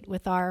communicate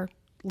with our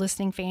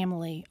listening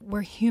family,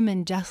 we're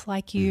human just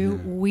like you.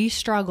 We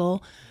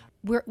struggle.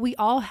 We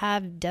all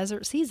have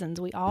desert seasons.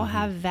 We all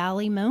have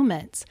valley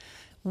moments.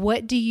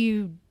 What do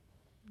you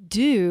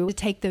do to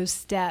take those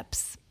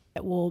steps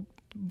that will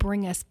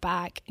bring us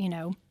back,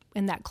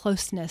 in that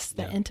closeness,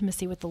 that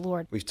intimacy with the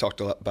Lord? We've talked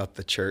a lot about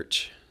the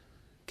church,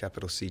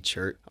 capital C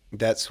church.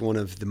 That's one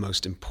of the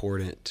most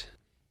important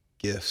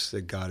gifts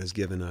that God has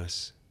given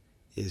us,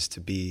 is to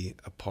be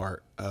a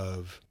part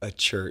of a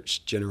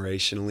church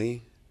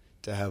generationally,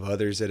 to have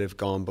others that have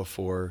gone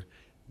before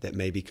that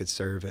maybe could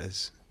serve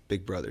as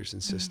big brothers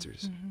and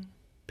sisters,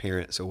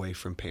 parents away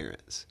from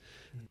parents,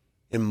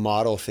 and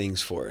model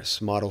things for us,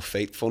 model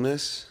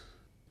faithfulness.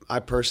 I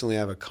personally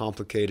have a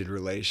complicated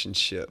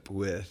relationship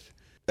with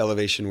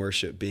Elevation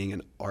Worship being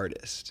an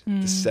artist,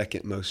 the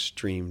second most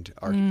streamed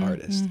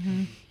artist.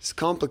 It's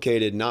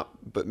complicated,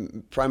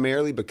 but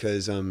primarily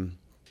because one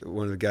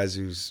of the guys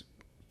who's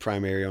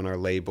primary on our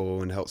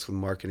label and helps with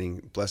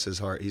marketing, bless his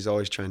heart, he's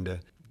always trying to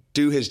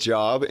do his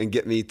job and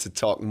get me to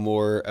talk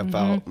more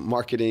about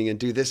marketing and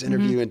do this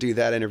interview and do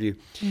that interview.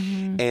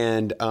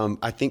 And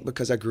I think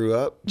because I grew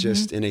up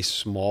just in a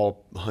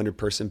small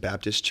 100-person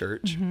Baptist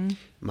church,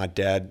 my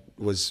dad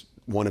was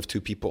one of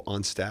 2 people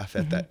on staff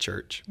at that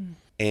church.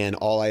 And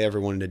all I ever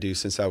wanted to do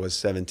since I was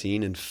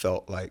 17 and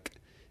felt like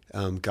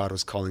God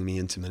was calling me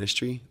into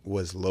ministry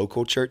was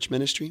local church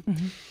ministry.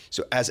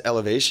 So as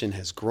Elevation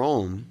has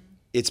grown,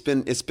 it's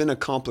been a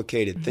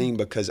complicated thing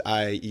because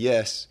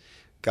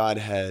God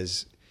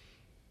has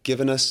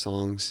given us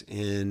songs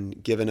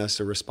and given us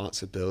a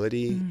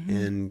responsibility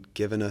and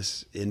given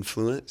us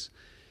influence.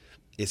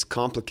 It's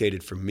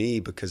complicated for me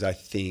because I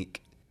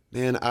think,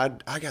 man,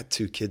 I got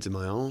 2 kids of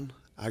my own.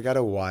 I got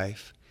a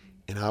wife.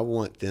 And I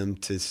want them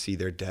to see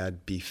their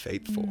dad be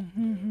faithful,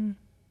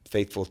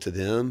 faithful to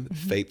them,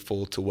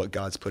 faithful to what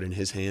God's put in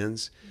his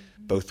hands,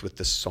 both with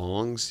the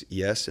songs,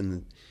 yes,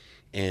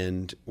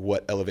 and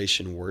what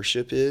Elevation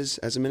Worship is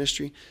as a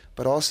ministry,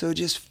 but also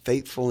just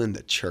faithful in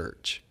the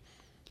church,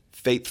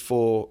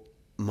 faithful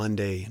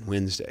Monday and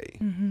Wednesday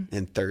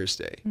and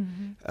Thursday.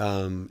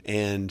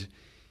 And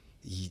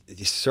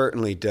it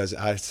certainly does.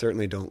 I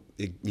certainly don't,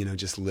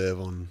 just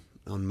live on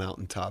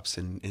mountaintops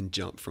and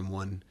jump from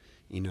one,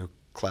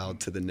 cloud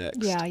to the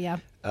next. Yeah.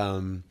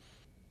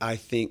 I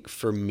think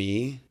for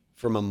me,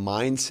 from a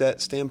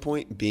mindset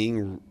standpoint,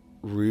 being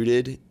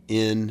rooted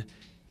in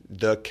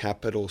the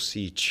capital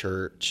C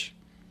church,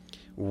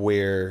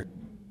 where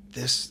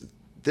this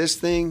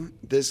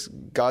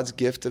God's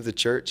gift of the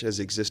church has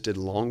existed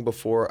long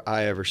before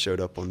I ever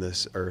showed up on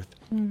this earth,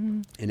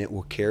 and it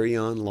will carry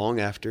on long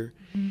after.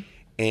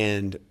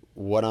 And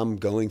what I'm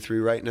going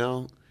through right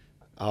now,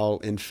 I'll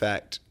in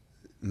fact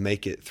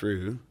make it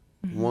through.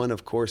 One,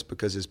 of course,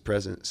 because his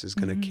presence is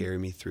going to carry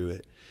me through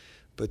it.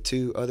 But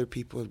 2, other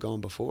people have gone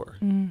before,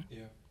 and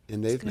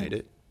they've made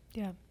it.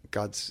 Yeah.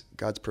 God's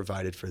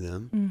provided for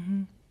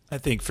them. I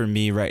think for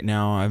me right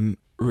now, I'm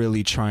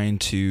really trying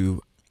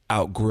to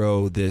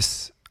outgrow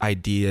this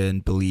idea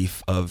and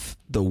belief of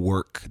the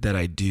work that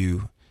I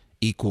do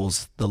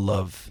equals the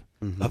love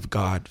of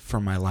God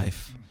for my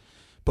life,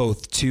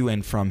 both to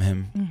and from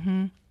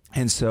him.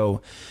 And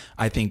so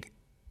I think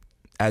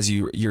as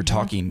you're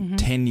talking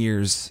 10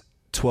 years,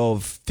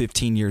 12,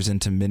 15 years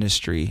into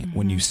ministry,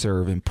 when you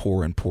serve and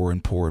pour and pour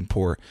and pour and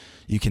pour,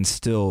 you can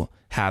still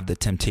have the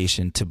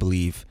temptation to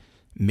believe,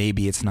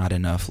 maybe it's not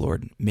enough,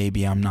 Lord.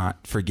 Maybe I'm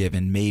not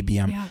forgiven. Maybe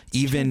I'm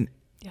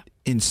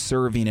in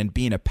serving and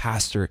being a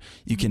pastor,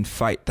 you can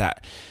fight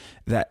that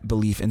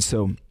belief. And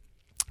so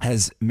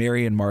as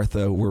Mary and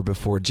Martha were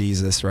before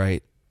Jesus,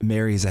 right?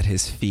 Mary's at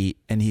his feet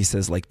and he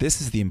says, like, this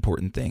is the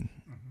important thing.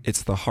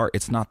 It's the heart.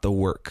 It's not the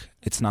work.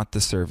 It's not the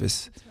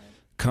service.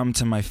 Come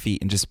to my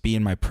feet and just be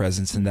in my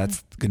presence, and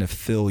that's going to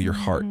fill your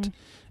heart.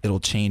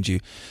 It'll change you.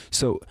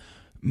 So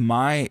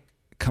my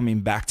coming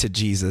back to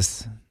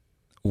Jesus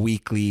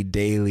weekly,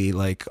 daily,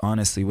 like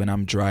honestly, when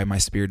I'm dry, my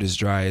spirit is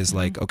dry, is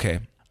like, okay,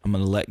 I'm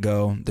going to let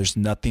go. There's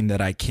nothing that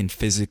I can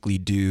physically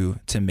do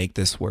to make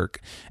this work.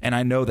 And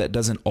I know that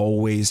doesn't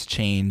always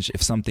change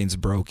if something's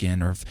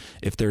broken or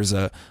if there's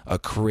a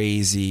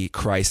crazy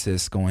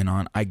crisis going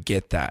on. I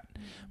get that.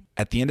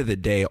 At the end of the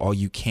day, all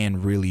you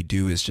can really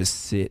do is just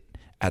sit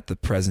at the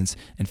presence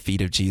and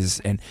feet of Jesus.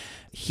 And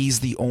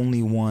he's the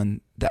only one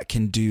that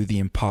can do the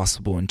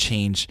impossible and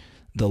change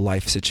the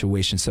life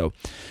situation. So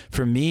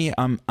for me,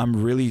 I'm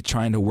really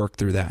trying to work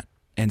through that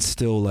and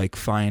still like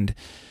find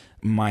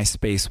my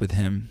space with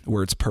him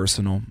where it's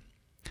personal.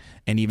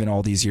 And even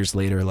all these years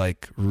later,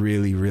 like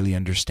really, really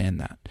understand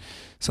that.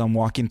 So I'm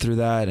walking through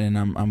that, and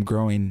I'm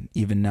growing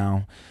even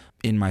now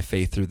in my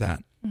faith through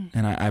that.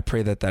 And I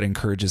pray that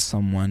encourages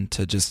someone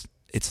to just,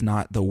 it's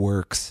not the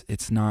works.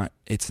 It's not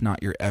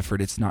your effort.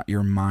 It's not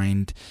your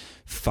mind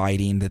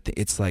fighting that.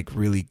 It's like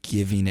really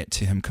giving it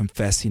to him,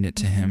 confessing it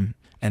to him.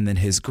 And then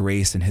his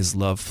grace and his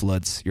love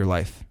floods your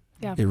life.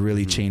 Yeah. It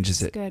really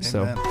changes it. Good.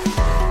 So. Amen.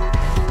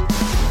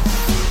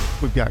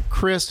 We've got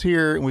Chris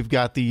here, and we've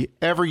got the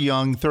ever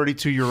young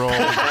 32-year-old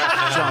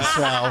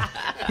Jonsal,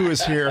 who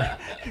is here.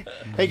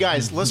 Hey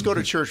guys, let's go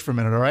to church for a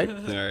minute, all right? All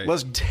right.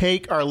 Let's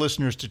take our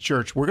listeners to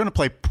church. We're going to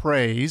play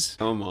Praise.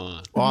 Come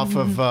on. Off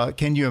of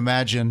Can You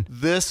Imagine?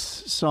 This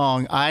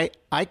song, I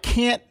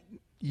can't,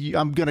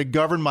 I'm going to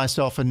govern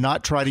myself and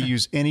not try to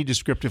use any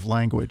descriptive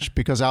language,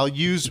 because I'll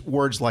use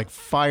words like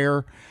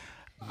fire.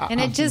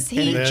 And it just,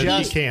 he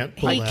can't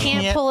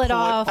pull it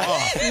off.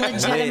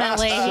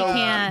 Legitimately, he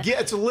can't. Yeah,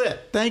 it's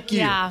lit. Thank you.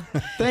 Yeah.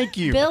 Thank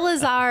you. Bill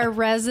is our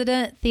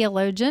resident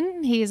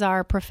theologian. He's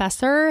our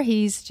professor.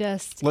 He's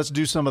just. Let's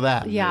do some of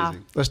that. Yeah.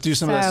 Amazing. Let's do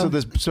some of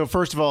that. So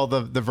first of all,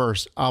 the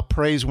verse, I'll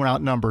praise when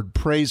outnumbered,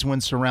 praise when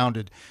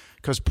surrounded,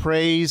 because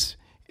praise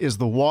is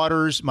the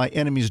waters my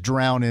enemies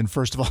drown in.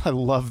 First of all, I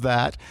love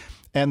that.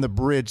 And the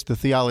bridge, the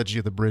theology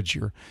of the bridge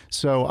here.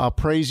 So I'll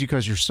praise you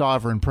because you're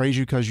sovereign, praise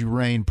you because you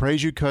reign,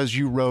 praise you because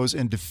you rose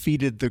and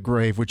defeated the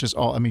grave, which is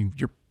all, I mean,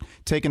 you're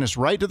taking us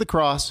right to the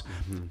cross.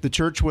 Mm-hmm. The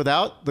church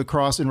without the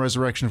cross and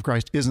resurrection of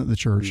Christ isn't the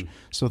church. Mm-hmm.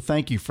 So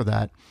thank you for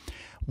that.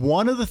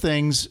 One of the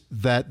things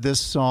that this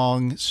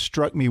song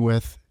struck me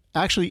with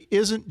actually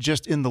isn't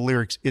just in the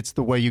lyrics, it's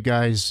the way you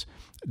guys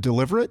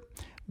deliver it,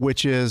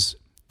 which is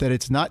that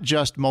it's not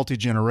just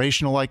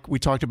multi-generational like we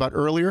talked about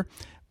earlier,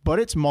 but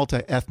it's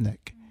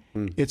multi-ethnic.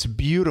 It's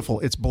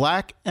beautiful. It's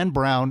black and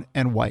brown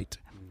and white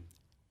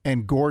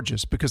and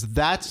gorgeous, because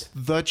that's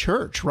the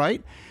church,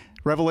 right?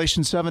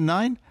 Revelation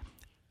 7:9,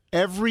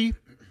 every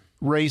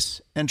race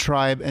and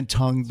tribe and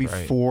tongue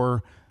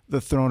before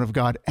the throne of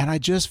God. And I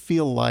just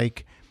feel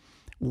like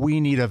we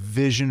need a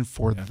vision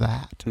for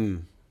that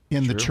in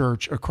the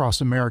church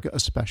across America,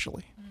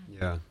 especially.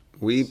 Yeah.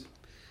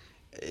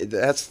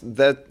 That's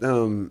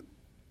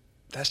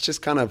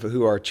just kind of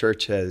who our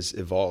church has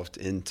evolved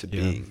into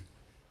being.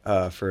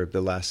 For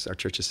our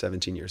church is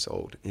 17 years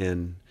old.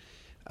 And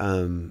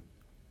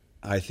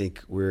I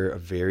think we're a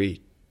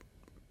very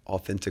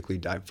authentically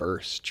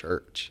diverse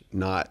church,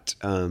 not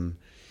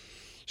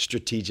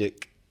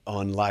strategic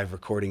on live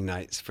recording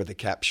nights for the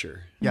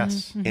capture.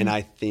 Yes. Mm-hmm. And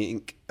I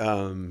think,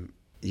 I'm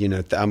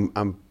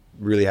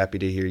really happy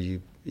to hear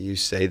you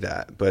say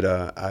that, but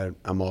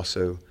I'm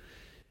also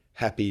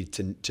happy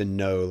to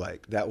know,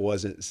 like, that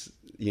wasn't,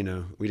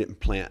 we didn't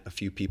plant a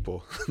few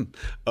people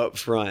up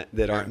front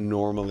that aren't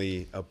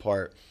normally a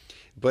part.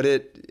 But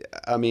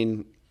I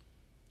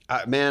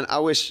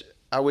wish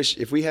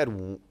if we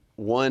had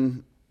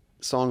one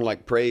song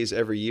like Praise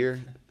every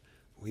year,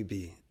 we'd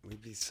be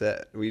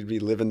set. We'd be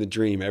living the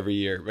dream every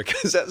year,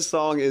 because that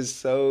song it's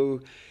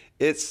so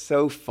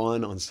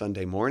fun on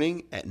Sunday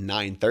morning at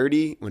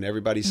 9:30 when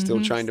everybody's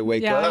still trying to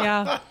wake up.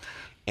 Yeah.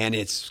 And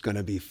it's going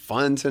to be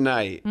fun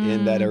tonight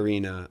in that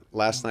arena.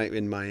 Last night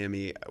in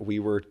Miami, we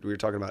were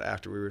talking about it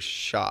after. We were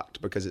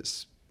shocked because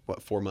it's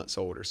 4 months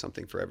old or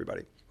something for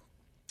everybody.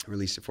 I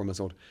released it 4 months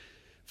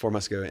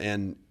ago,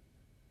 and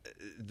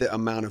the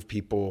amount of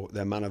people,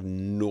 the amount of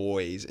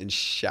noise and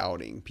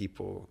shouting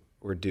people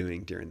were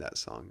doing during that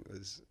song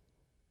was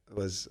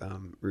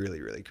really,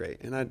 really great.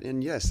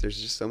 And yes,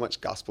 there's just so much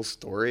gospel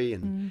story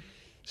and.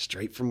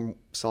 Straight from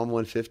Psalm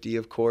 150,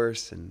 of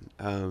course, and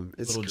it's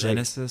a little great.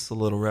 Genesis, a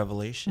little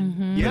Revelation.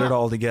 Mm-hmm. Put it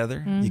all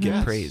together, you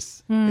get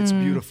praise. It's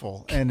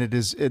beautiful, and it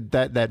is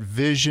that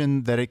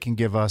vision that it can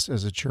give us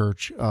as a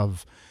church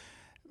of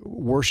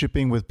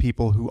worshiping with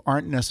people who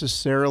aren't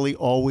necessarily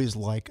always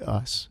like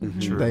us.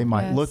 Mm-hmm. They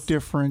might look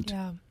different.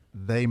 Yeah.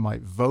 They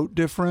might vote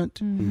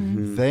different.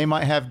 Mm-hmm. They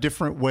might have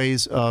different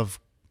ways of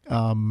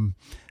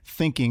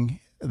thinking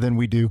than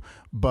we do,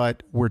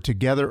 but we're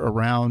together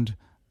around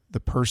the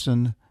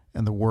person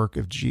and the work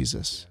of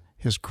Jesus,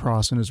 his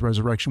cross and his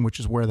resurrection, which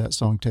is where that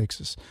song takes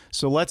us.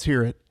 So let's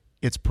hear it.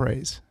 It's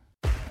Praise.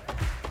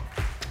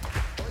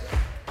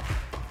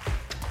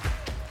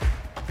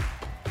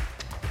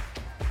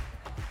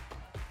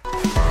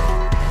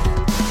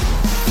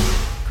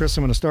 Chris,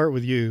 I'm going to start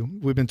with you.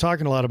 We've been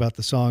talking a lot about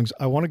the songs.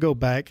 I want to go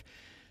back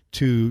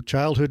to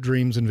childhood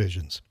dreams and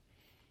visions,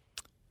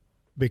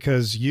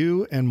 because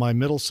you and my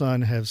middle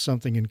son have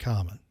something in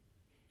common.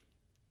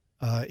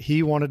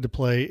 He wanted to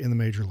play in the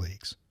major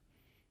leagues.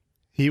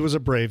 He was a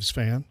Braves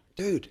fan.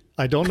 Dude.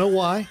 I don't know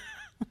why.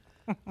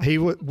 He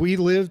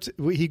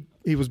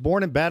was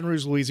born in Baton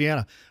Rouge,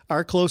 Louisiana.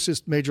 Our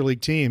closest major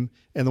league team,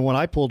 and the one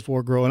I pulled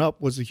for growing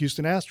up, was the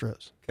Houston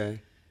Astros.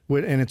 Okay.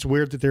 And it's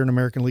weird that they're an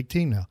American League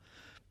team now.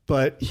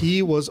 But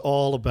he was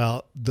all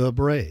about the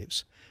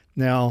Braves.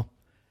 Now,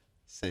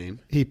 Same.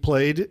 he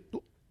played,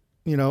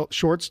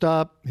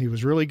 shortstop. He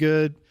was really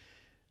good.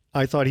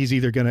 I thought he's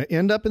either going to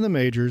end up in the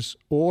majors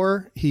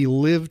or he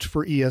lived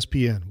for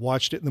ESPN.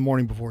 Watched it in the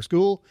morning before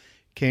school,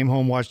 came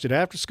home, watched it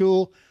after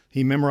school.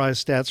 He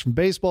memorized stats from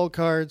baseball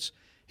cards.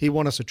 He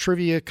won us a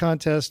trivia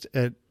contest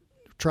at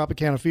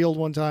Tropicana Field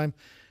one time.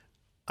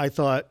 I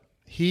thought,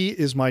 he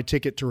is my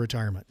ticket to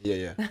retirement.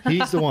 Yeah.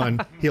 He's the one.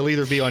 He'll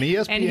either be on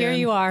ESPN And here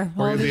you are,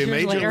 or all he'll be a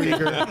these years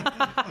major later.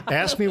 leaguer.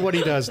 Ask me what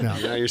he does now.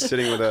 Now you're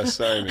sitting with us.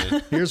 Sorry,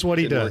 man. Here's what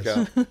he Didn't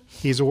does. work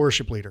He's a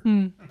worship leader.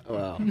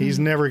 Wow. He's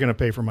never going to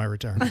pay for my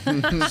retirement.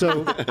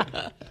 So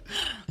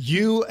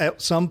you,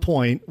 at some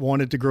point,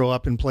 wanted to grow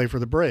up and play for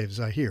the Braves,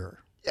 I hear.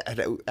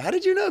 Yeah, how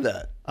did you know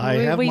that?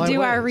 We my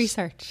do our ways.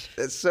 research.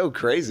 That's so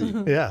crazy.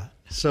 Yeah.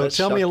 So That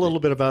tell me a shocked little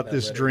me. bit about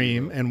this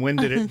dream and when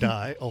did it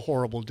die? A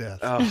horrible death.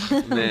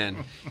 Oh,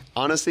 man.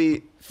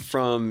 Honestly,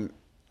 from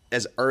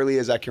as early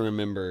as I can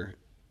remember,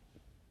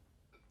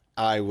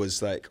 I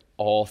was like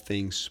all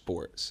things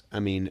sports. I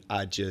mean,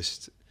 I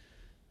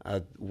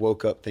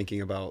woke up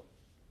thinking about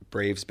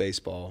Braves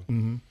baseball.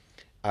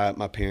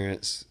 My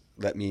parents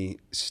let me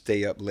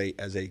stay up late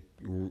as a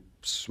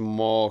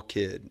small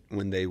kid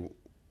when they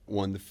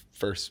won the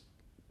first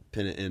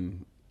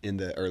pennant in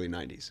the early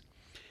 90s.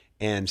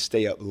 And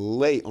stay up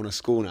late on a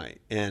school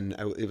night. And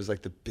it was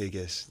like the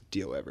biggest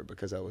deal ever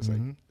because I was like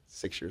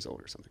 6 years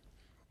old or something.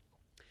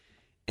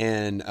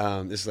 And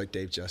this is like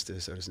Dave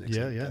Justice, Otis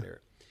Nixon. Yeah. That era.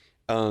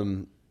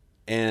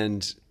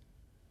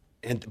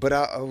 But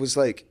I was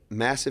like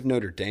massive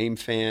Notre Dame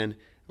fan.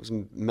 I was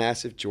a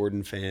massive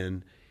Jordan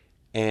fan.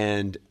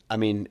 And I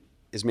mean,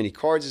 as many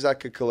cards as I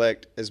could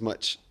collect, as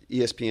much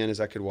ESPN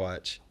as I could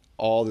watch,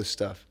 all this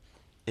stuff.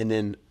 And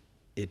then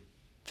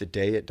the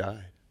day it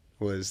died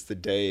was the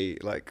day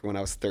like when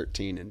I was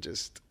 13 and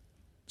just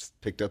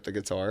picked up the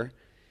guitar.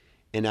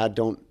 And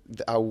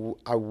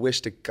I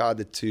wish to God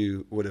the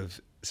two would have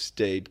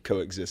stayed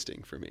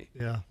coexisting for me.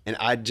 Yeah. And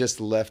I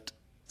just left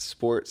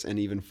sports and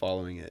even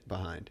following it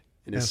behind.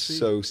 And it's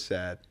so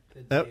sad.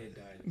 The day it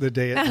died. The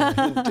day it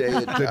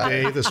The died.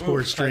 day the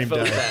sports dream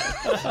died.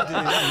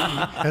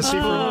 And see,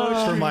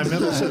 for my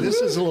middle son,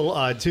 this is a little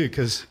odd too,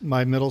 because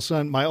my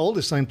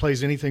oldest son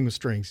plays anything with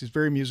strings. He's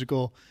very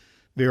musical,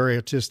 very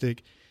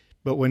artistic.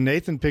 But when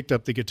Nathan picked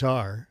up the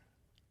guitar,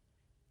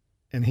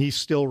 and he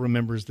still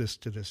remembers this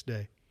to this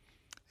day,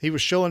 he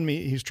was trying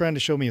to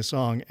show me a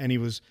song, and he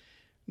was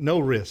no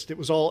wrist. It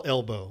was all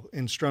elbow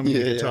and strumming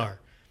the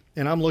guitar.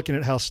 And I'm looking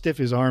at how stiff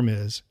his arm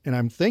is, and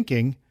I'm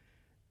thinking,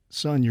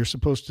 son, you're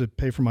supposed to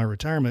pay for my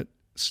retirement.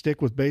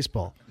 Stick with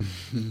baseball.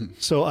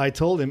 So I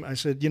told him, I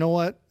said, you know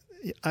what?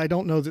 I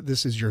don't know that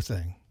this is your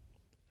thing.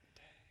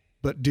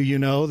 But do you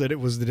know that it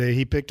was the day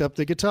he picked up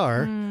the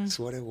guitar? That's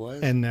what it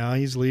was. And now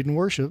he's leading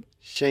worship.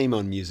 Shame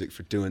on music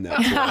for doing that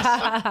to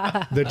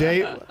us. The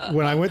day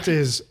when I went to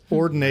his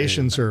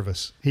ordination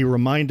service, he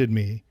reminded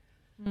me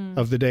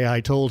of the day I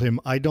told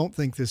him, I don't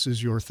think this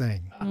is your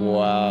thing.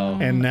 Wow.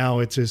 And now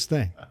it's his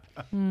thing.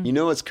 You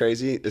know what's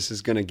crazy? This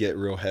is going to get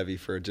real heavy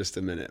for just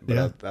a minute, but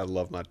Yeah. I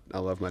love my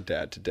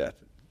dad to death.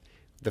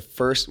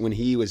 When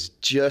he was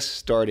just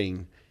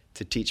starting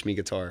to teach me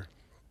guitar,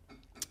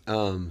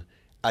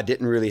 I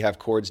didn't really have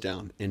chords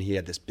down, and he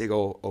had this big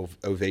old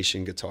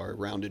Ovation guitar,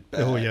 rounded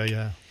back. Oh,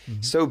 yeah.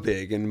 So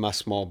big, and my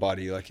small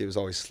body, like it was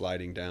always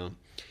sliding down.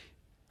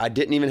 I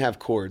didn't even have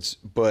chords,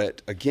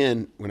 but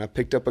again, when I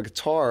picked up a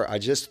guitar, I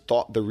just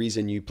thought the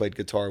reason you played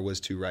guitar was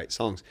to write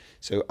songs.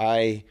 So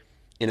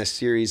in a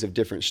series of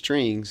different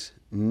strings,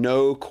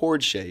 no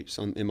chord shapes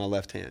in my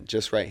left hand,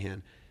 just right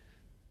hand,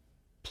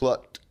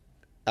 plucked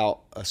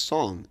out a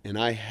song, and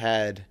I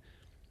had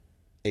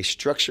a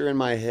structure in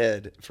my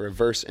head for a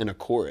verse and a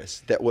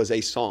chorus that was a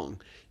song,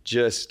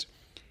 just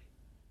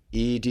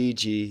E, D,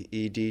 G,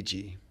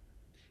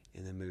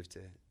 and then moved to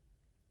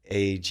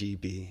A, G,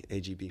 B.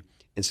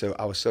 And so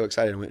I was so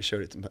excited. I went and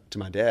showed it to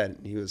my dad,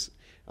 and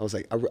I was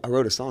like, I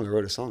wrote a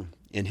song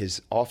in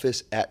his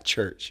office at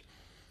church.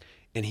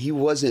 And he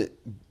wasn't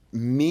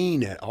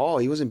mean at all.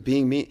 He wasn't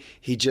being mean.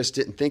 He just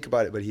didn't think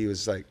about it, but he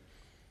was like,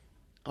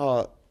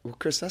 well,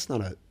 Chris, that's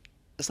not a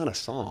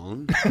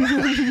song.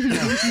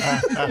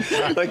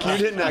 Like, you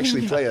didn't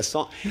actually play a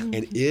song.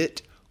 And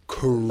it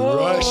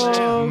crushed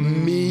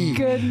me.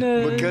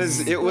 Goodness.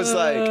 Because it was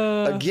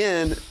like,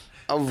 again,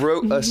 I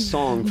wrote a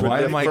song for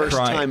the first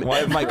time.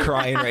 Why am I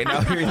crying right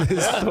now hearing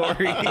this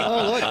story?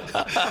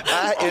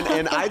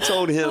 And I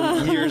told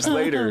him years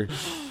later,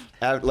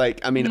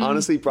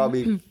 honestly,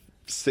 probably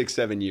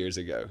 6-7 years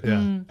ago.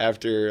 Yeah.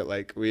 After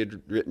we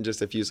had written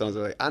just a few songs, I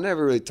was like, I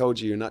never really told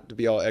you not to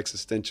be all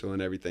existential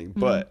and everything,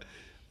 but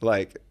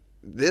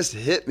this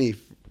hit me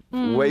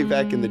way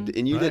back in the,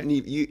 and you didn't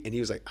even, and he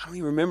was like, I don't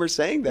even remember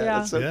saying that. Yeah.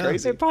 That's so Yeah.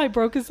 crazy. It probably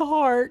broke his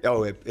heart.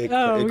 Oh, it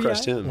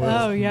crushed him.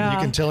 Oh, yeah. You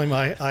can tell him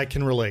I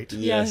can relate.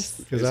 Yes.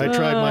 Because I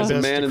tried my There's a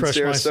best man to in crush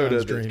my Sarasota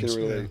son's that dreams.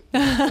 can relate.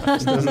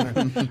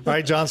 All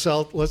right,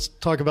 Jonsal, let's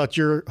talk about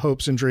your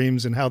hopes and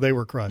dreams and how they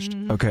were crushed.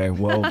 Okay,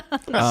 well,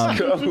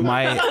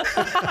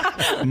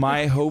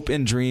 my hope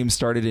and dream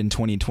started in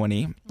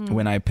 2020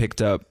 when I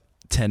picked up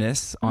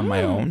tennis on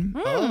my own.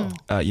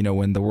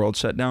 When the world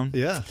shut down.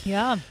 Yeah.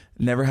 Yeah.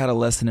 Never had a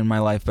lesson in my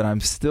life, but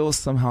I'm still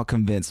somehow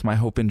convinced my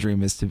hope and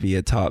dream is to be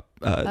a top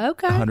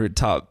 100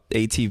 top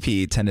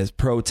ATP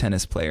pro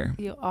tennis player.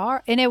 You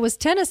are. And it was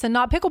tennis and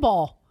not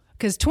pickleball.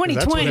 Because That's what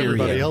 2020.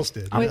 everybody else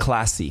did. I'm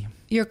classy.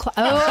 You're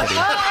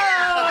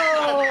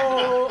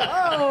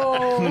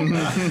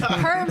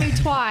hurt me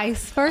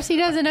twice. First, he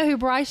doesn't know who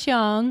Bryce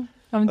Young.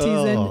 I'm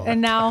teasing,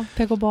 and now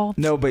pickleball.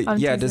 No, but I'm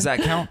teasing. Does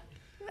that count?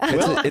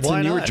 Well, it's a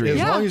why newer not? dream.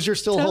 As long as you're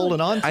still holding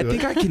on to I it.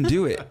 think I can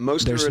do it.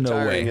 Most There's are no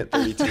retiring way. at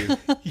 32.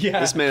 Yeah.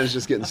 This man is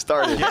just getting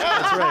started.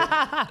 That's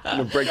right. I'm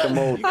gonna break the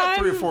mold. You got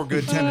 3 or 4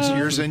 good tennis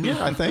years in you,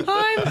 I think.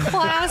 I'm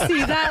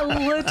classy. That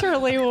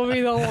literally will be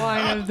the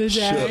line of the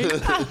day.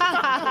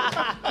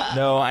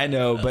 No, I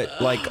know, but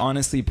like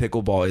honestly,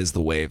 pickleball is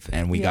the wave,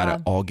 and we Yeah.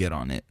 gotta all get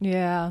on it.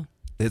 Yeah.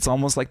 It's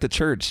almost like the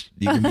church.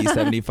 You can be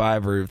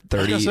 75 or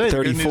 30, Like I say,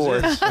 the good news 34.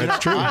 is, That's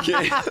true.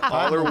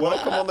 All are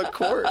welcome on the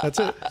court. That's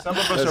it. some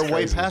of us are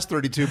way past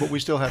 32, but we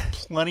still have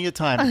plenty of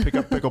time to pick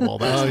up pickleball.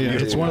 That's Oh, yeah.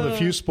 beautiful. It's one of the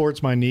few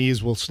sports my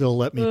knees will still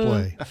let me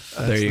play.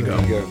 There you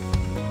go. Go.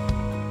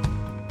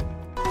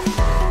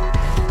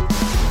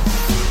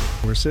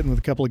 We're sitting with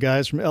a couple of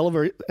guys from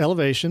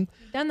Elevation.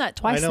 Done that I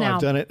twice know now.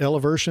 I've done it.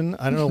 Elevation.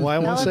 I don't know why I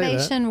want to say that.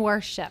 Elevation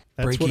Worship.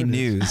 That's what Breaking it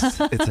is. news.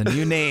 It's a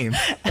new name.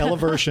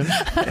 Elevation.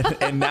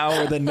 And now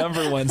we're the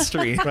 #1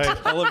 street. Right.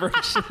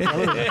 Elevation.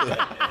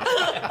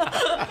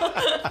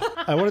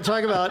 I want to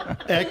talk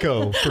about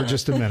Echo for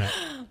just a minute.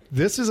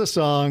 This is a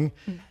song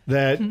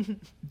that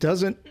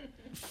doesn't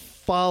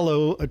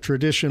follow a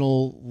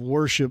traditional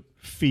worship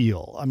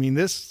feel. I mean,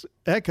 this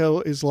Echo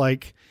is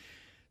like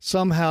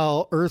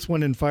somehow Earth,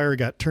 Wind, and Fire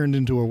got turned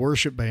into a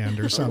worship band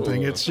or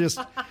something. It's just,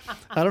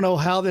 I don't know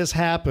how this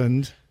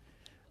happened.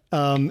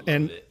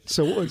 And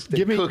so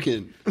give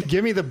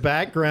me the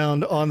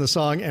background on the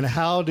song, and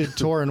how did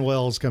Tauren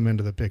Wells come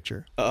into the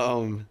picture?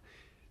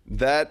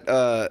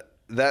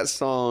 That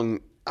song,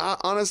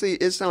 honestly,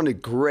 it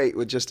sounded great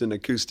with just an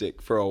acoustic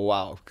for a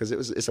while because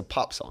it's a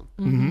pop song,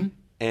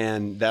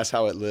 and that's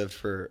how it lived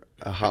for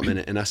a hot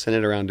minute. And I sent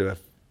it around to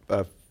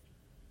a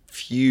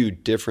few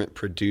different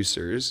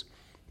producers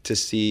to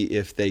see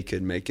if they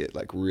could make it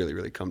like really,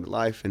 really come to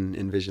life and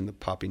envision the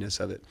poppiness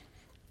of it.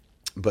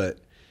 But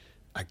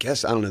I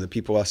guess, I don't know, the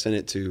people I sent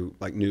it to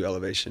like knew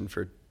Elevation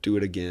for Do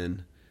It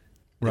Again,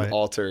 Right. and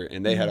Altar,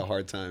 and they had a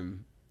hard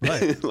time.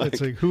 Right. It's like,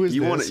 who is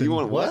you this? Want it, you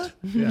And want what?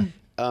 Yeah.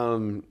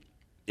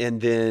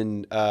 And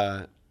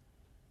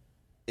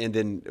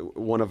then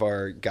one of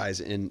our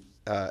guys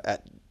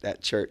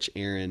at church,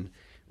 Aaron,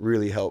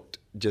 really helped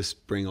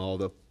just bring all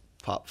the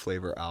pop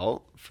flavor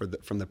out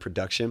from the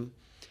production.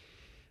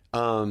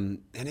 And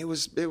it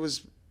was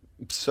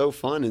so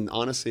fun. And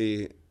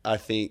honestly, I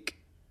think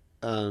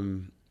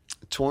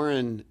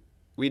Tauren,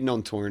 we'd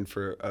known Tauren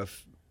for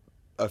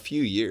a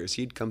few years.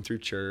 He'd come through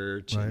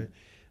church. Right. And,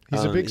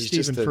 He's a big he's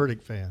Stephen just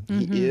Furtick fan.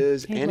 He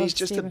is, He and he's loves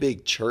just Stephen. a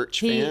big church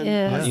He fan.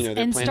 is. You know,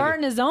 they're And planning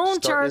starting his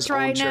own church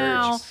right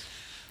now.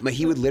 But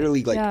he would literally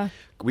Yeah.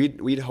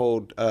 we'd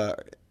hold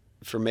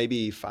for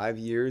maybe 5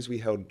 years. We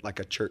held like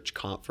a church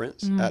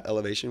conference at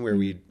Elevation where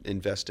we'd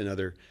invest in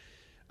other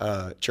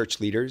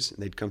church leaders,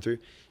 and they'd come through.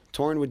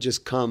 Tauren would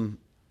just come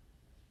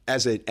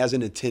as an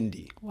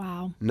attendee.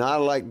 Wow.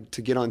 Not like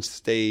to get on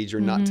stage or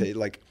not to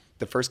like.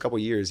 The first couple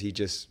of years, he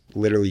just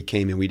literally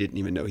came and we didn't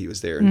even know he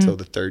was there until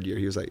the third year.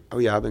 He was like, "Oh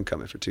yeah, I've been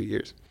coming for 2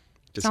 years,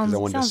 just because I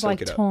wanted to Sounds soak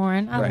like it up."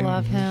 Tauren. I Right.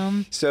 love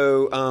him.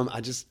 So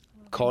I just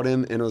called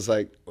him and was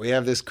like, "We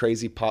have this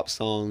crazy pop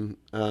song.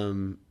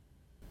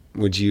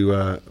 Would you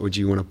want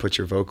to put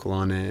your vocal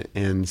on it?"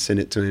 And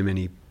send it to him,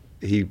 and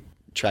he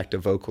tracked a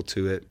vocal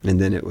to it, and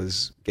then it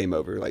was game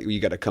over. Like, you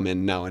got to come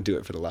in now and do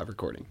it for the live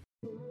recording.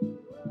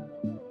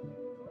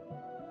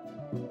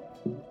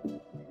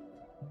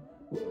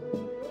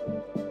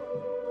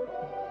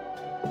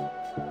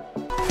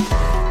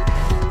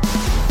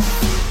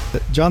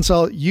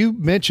 Jonsal, you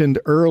mentioned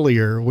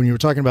earlier when you were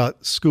talking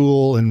about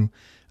school and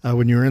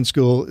when you were in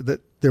school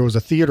that there was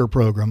a theater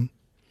program.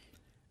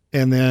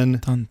 And then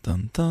Dun,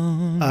 dun,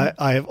 dun.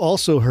 I have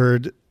also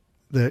heard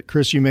that,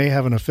 Chris, you may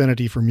have an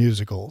affinity for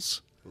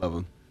musicals. Love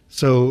him.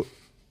 So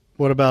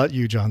what about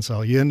you,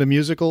 Jonsal? You into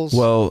musicals?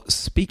 Well,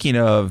 speaking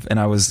of, and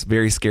I was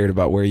very scared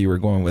about where you were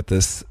going with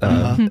this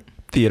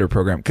theater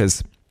program,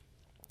 because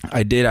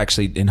I did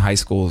actually in high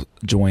school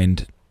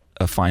joined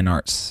a fine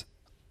arts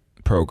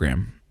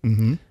program,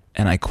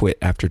 and I quit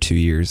after 2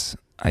 years.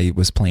 I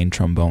was playing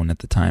trombone at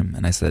the time,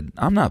 and I said,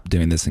 I'm not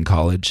doing this in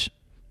college.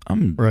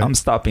 I'm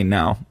stopping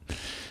now.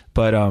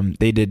 But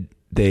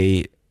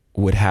they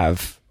would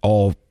have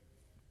all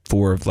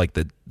 4 of like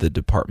the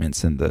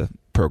departments in the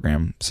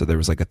program. So there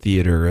was like a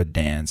theater, a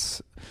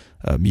dance,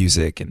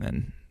 music, and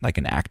then like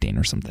an acting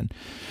or something.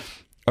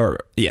 Or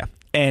yeah.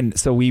 And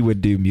so we would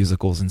do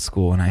musicals in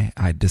school, and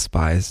I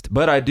despised,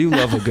 but I do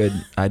love a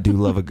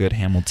good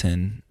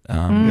Hamilton.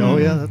 Oh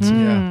yeah, that's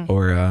yeah.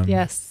 Or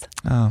yes.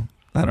 Oh,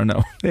 I don't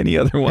know any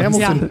other ones.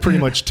 Hamilton pretty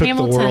much took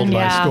the world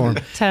by storm.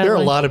 Totally. There are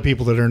a lot of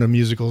people that are into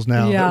musicals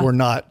now that were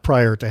not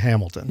prior to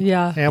Hamilton.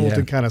 Yeah,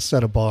 Hamilton kind of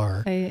set a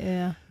bar.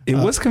 Yeah, it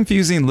was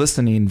confusing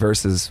listening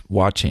versus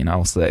watching.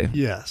 I'll say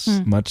yes,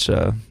 much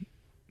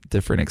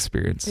different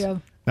experience. Yeah.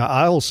 Now,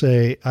 I will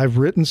say I've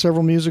written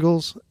several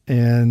musicals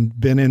and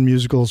been in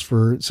musicals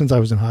since I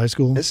was in high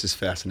school. This is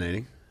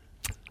fascinating.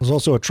 I was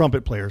also a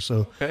trumpet player,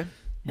 so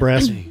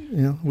brass. We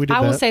did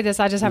I will that. say this.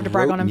 I just have to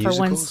brag on him for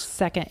 1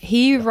 second.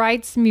 He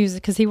writes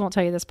music because he won't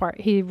tell you this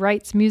part. He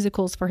writes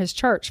musicals for his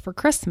church for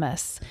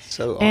Christmas.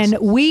 So awesome. And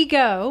we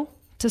go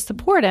to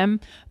support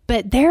him,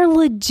 but they're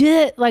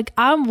legit. Like,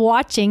 I'm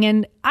watching,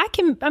 and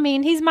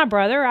he's my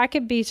brother. I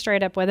could be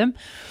straight up with him.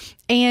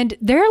 And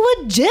they're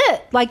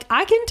legit. Like,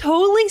 I can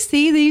totally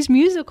see these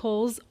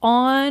musicals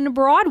on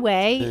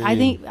Broadway. I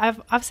think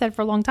I've said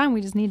for a long time,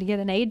 we just need to get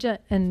an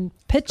agent and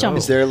pitch them.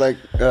 Is there like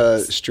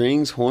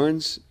strings,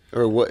 horns,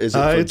 or what is it?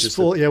 It's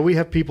full. Yeah, we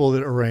have people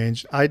that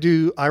arrange. I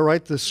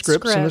write the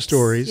scripts and the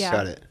stories. Yeah.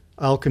 Got it.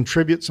 I'll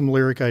contribute some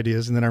lyric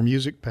ideas, and then our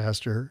music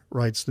pastor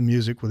writes the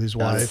music with his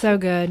wife. So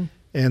good.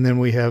 And then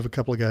we have a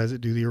couple of guys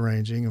that do the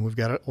arrings, and we've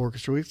got an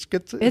orchestra. It's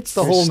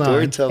the whole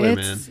nine. Storyteller,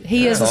 man.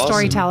 He is a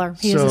storyteller.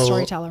 He is a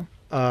storyteller.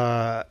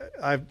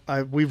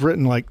 We've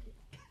written like,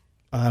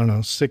 I don't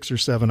know, 6 or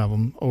 7 of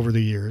them over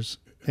the years,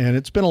 and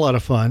it's been a lot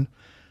of fun.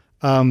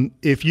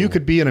 If you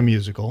could be in a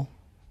musical,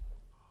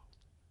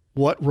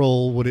 what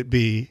role would it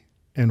be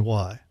and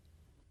why?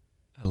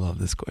 I love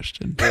this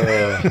question.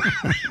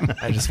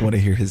 I just want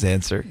to hear his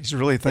answer. He's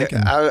really thinking.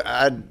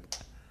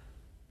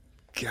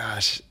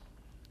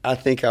 I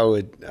think I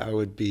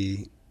would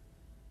be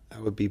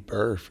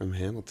Burr from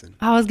Hamilton.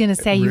 I was going to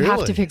say, you have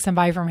to Really? pick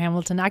somebody from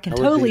Hamilton. I can I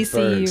would totally be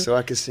Burr, see you. so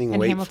I could sing in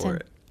Wait Hamilton. for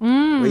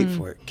It. Wait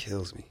for It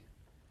kills me.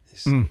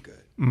 It's so good.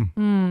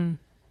 I'm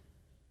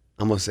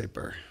going to say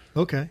Burr.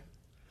 Okay.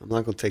 I'm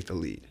not going to take the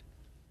lead.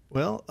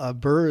 Well,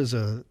 Burr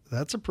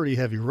that's a pretty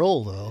heavy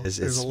role, though. It's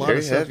There's a lot very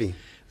of stuff. heavy.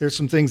 There's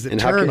some things that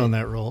And how turn can- on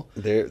that role,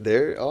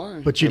 There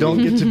are. but you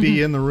don't get to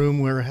be in the room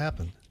where it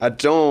happened. I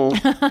don't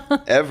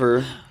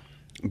ever,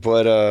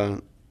 but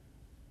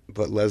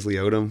Leslie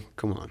Odom,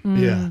 come on.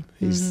 Yeah.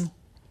 He's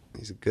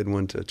a good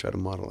one to try to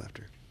model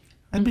after.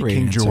 I'd be Great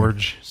King answer.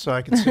 George, so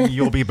I can sing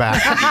 "You'll Be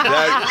Back."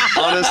 That,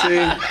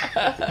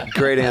 honestly,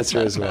 great answer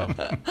as well.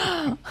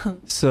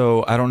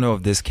 So I don't know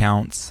if this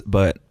counts,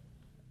 but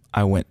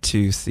I went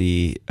to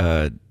see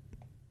the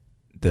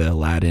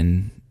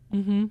Aladdin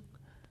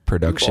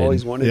production. I've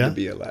always wanted Yeah. to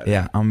be Aladdin.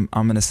 Yeah, I'm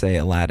gonna say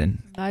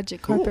Aladdin,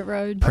 Magic Carpet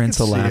Road. Prince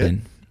could see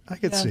Aladdin. I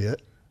could see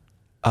it.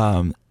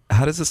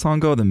 How does the song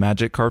go? The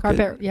Magic Carpet.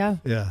 Carpet, yeah.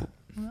 Yeah.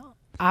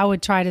 I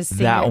would try to sing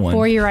That it one.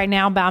 for you right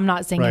now, but I'm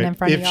not singing Right. in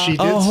front If of she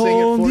y'all. did sing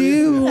it for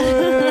you,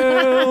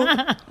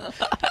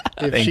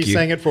 if Thank she you.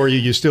 sang it for you,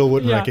 you still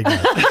wouldn't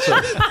recognize it.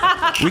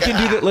 So, We can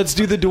do that. Let's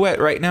do the duet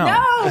right now.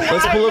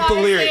 Let's pull up the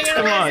lyrics.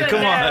 Come on.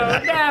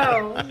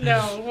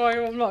 No,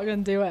 I'm not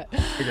going to do it.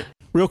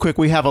 Real quick,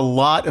 we have a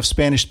lot of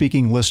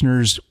Spanish-speaking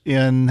listeners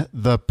in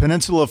the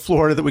peninsula of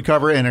Florida that we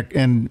cover,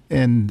 and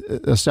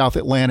South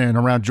Atlanta and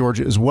around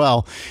Georgia as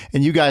well.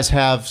 And you guys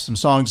have some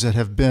songs that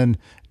have been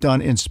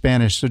done in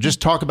Spanish. So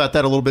just talk about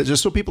that a little bit,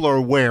 just so people are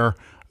aware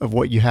of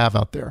what you have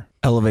out there.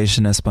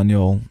 Elevation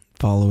Espanol.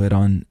 Follow it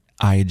on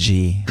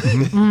IG.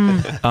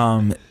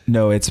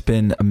 No, it's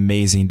been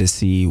amazing to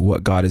see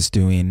what God is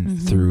doing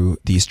through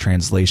these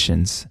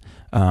translations.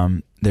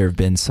 There have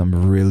been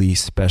some really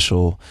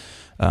special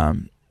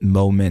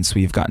moments.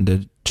 We've gotten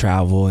to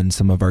travel, and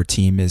some of our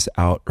team is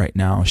out right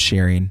now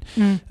sharing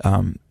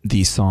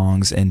these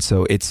songs, and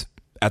so it's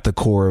at the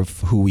core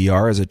of who we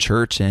are as a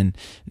church. And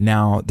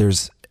now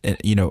there's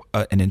an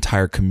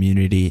entire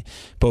community,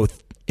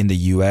 both in the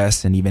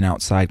U.S. and even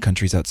outside,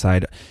 countries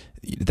outside,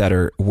 that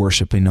are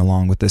worshiping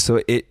along with this.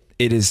 So it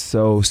is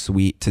so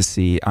sweet to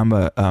see. I'm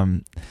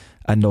a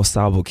no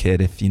sabo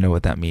kid, if you know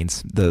what that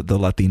means. The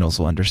Latinos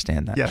will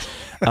understand that. Yes.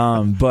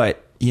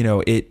 But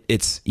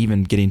it's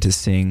even getting to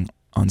sing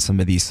on some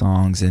of these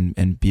songs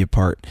and be a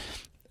part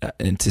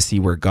and to see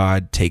where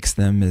God takes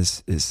them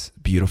is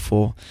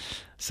beautiful.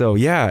 So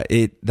yeah,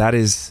 that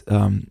is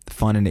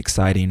fun and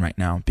exciting right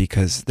now,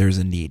 because there's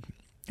a need,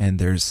 and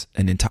there's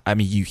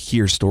you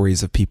hear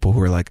stories of people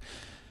who are like,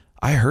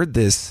 I heard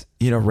this,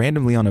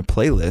 randomly on a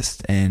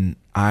playlist, and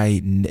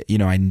I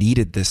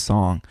needed this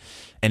song,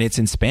 and it's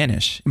in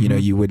Spanish.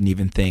 You wouldn't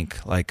even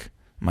think, like,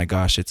 my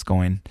gosh, it's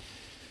going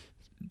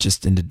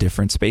just into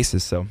different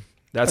spaces. So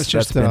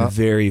that's been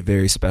very,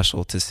 very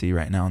special to see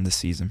right now in this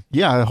season.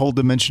 Yeah, a whole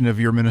dimension of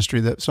your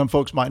ministry that some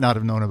folks might not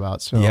have known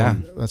about. So Yeah.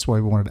 that's why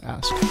we wanted to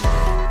ask.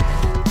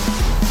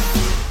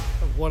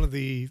 one of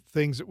the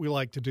things that we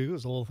like to do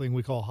is a little thing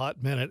we call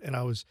Hot Minute. And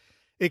I was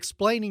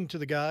explaining to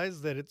the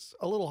guys that it's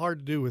a little hard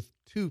to do with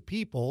two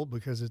people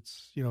because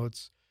it's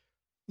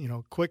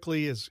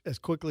quickly as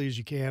quickly as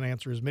you can,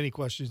 answer as many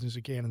questions as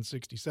you can in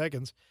 60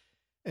 seconds.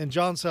 And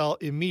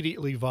Jonsal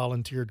immediately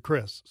volunteered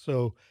Chris.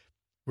 So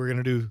we're going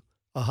to do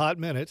a hot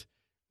minute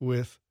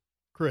with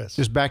Chris.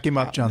 Just back him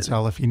up,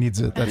 Jonsal, if he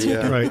needs it. That's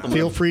right.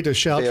 Feel free to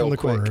shout from the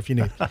corner if you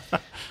need.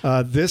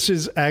 This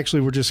is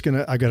actually,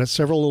 I got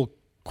several little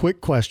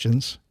quick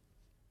questions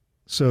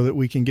so that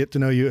we can get to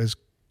know you as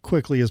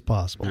quickly as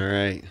possible. All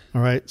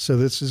right. So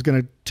this is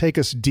going to take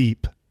us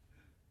deep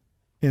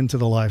into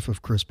the life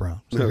of Chris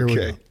Brown. So here we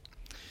go.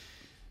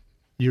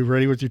 You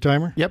ready with your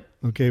timer? Yep.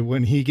 Okay.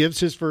 When he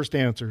gives his first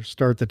answer,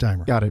 start the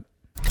timer. Got it.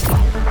 This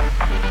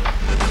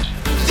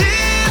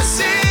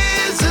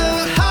is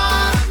a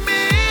hot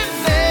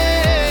minute.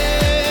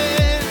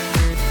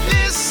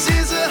 This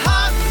is a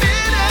hot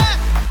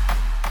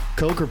minute.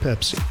 Coke or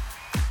Pepsi?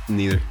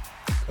 Neither.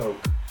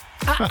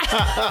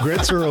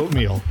 Grits or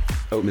oatmeal?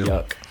 Oatmeal.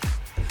 Yuck.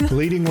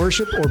 Leading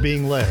worship or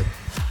being led?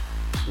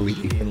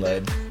 Leading. Being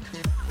led.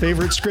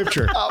 Favorite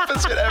scripture?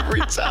 Opposite every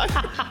time.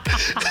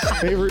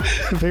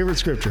 Favorite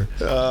scripture?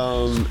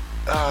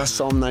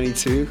 Psalm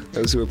 92.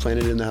 Those who are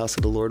planted in the house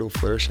of the Lord will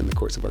flourish in the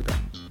courts of our God.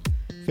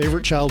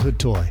 Favorite childhood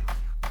toy?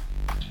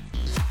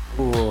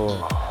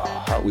 Oh,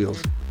 Hot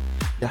Wheels.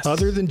 Yes.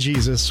 Other than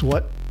Jesus,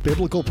 what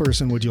biblical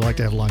person would you like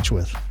to have lunch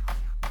with?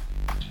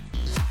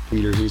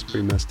 Peter, he's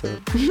pretty messed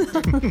up.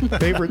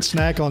 Favorite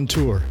snack on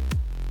tour?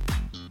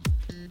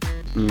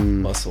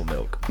 Muscle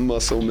milk.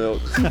 Muscle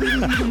milk,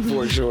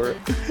 for sure.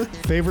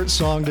 Favorite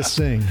song to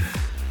sing?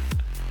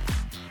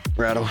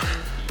 Rattle.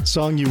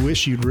 Song you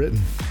wish you'd written?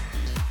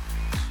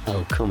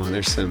 Oh, come on.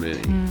 There's so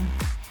many.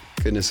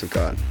 Goodness of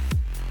God.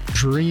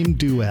 Dream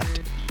duet?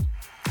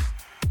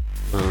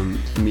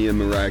 Me and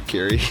Mariah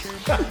Carey.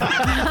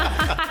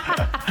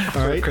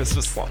 All right.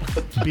 Christmas song.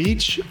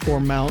 Beach or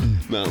mountain?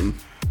 Mountain.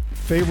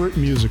 Favorite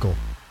musical?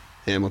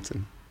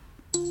 Hamilton.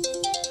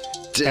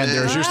 And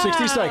there's your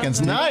 60 seconds.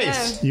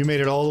 Nice. You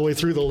made it all the way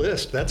through the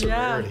list. That's a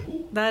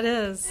rarity. That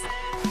is.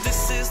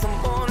 This is the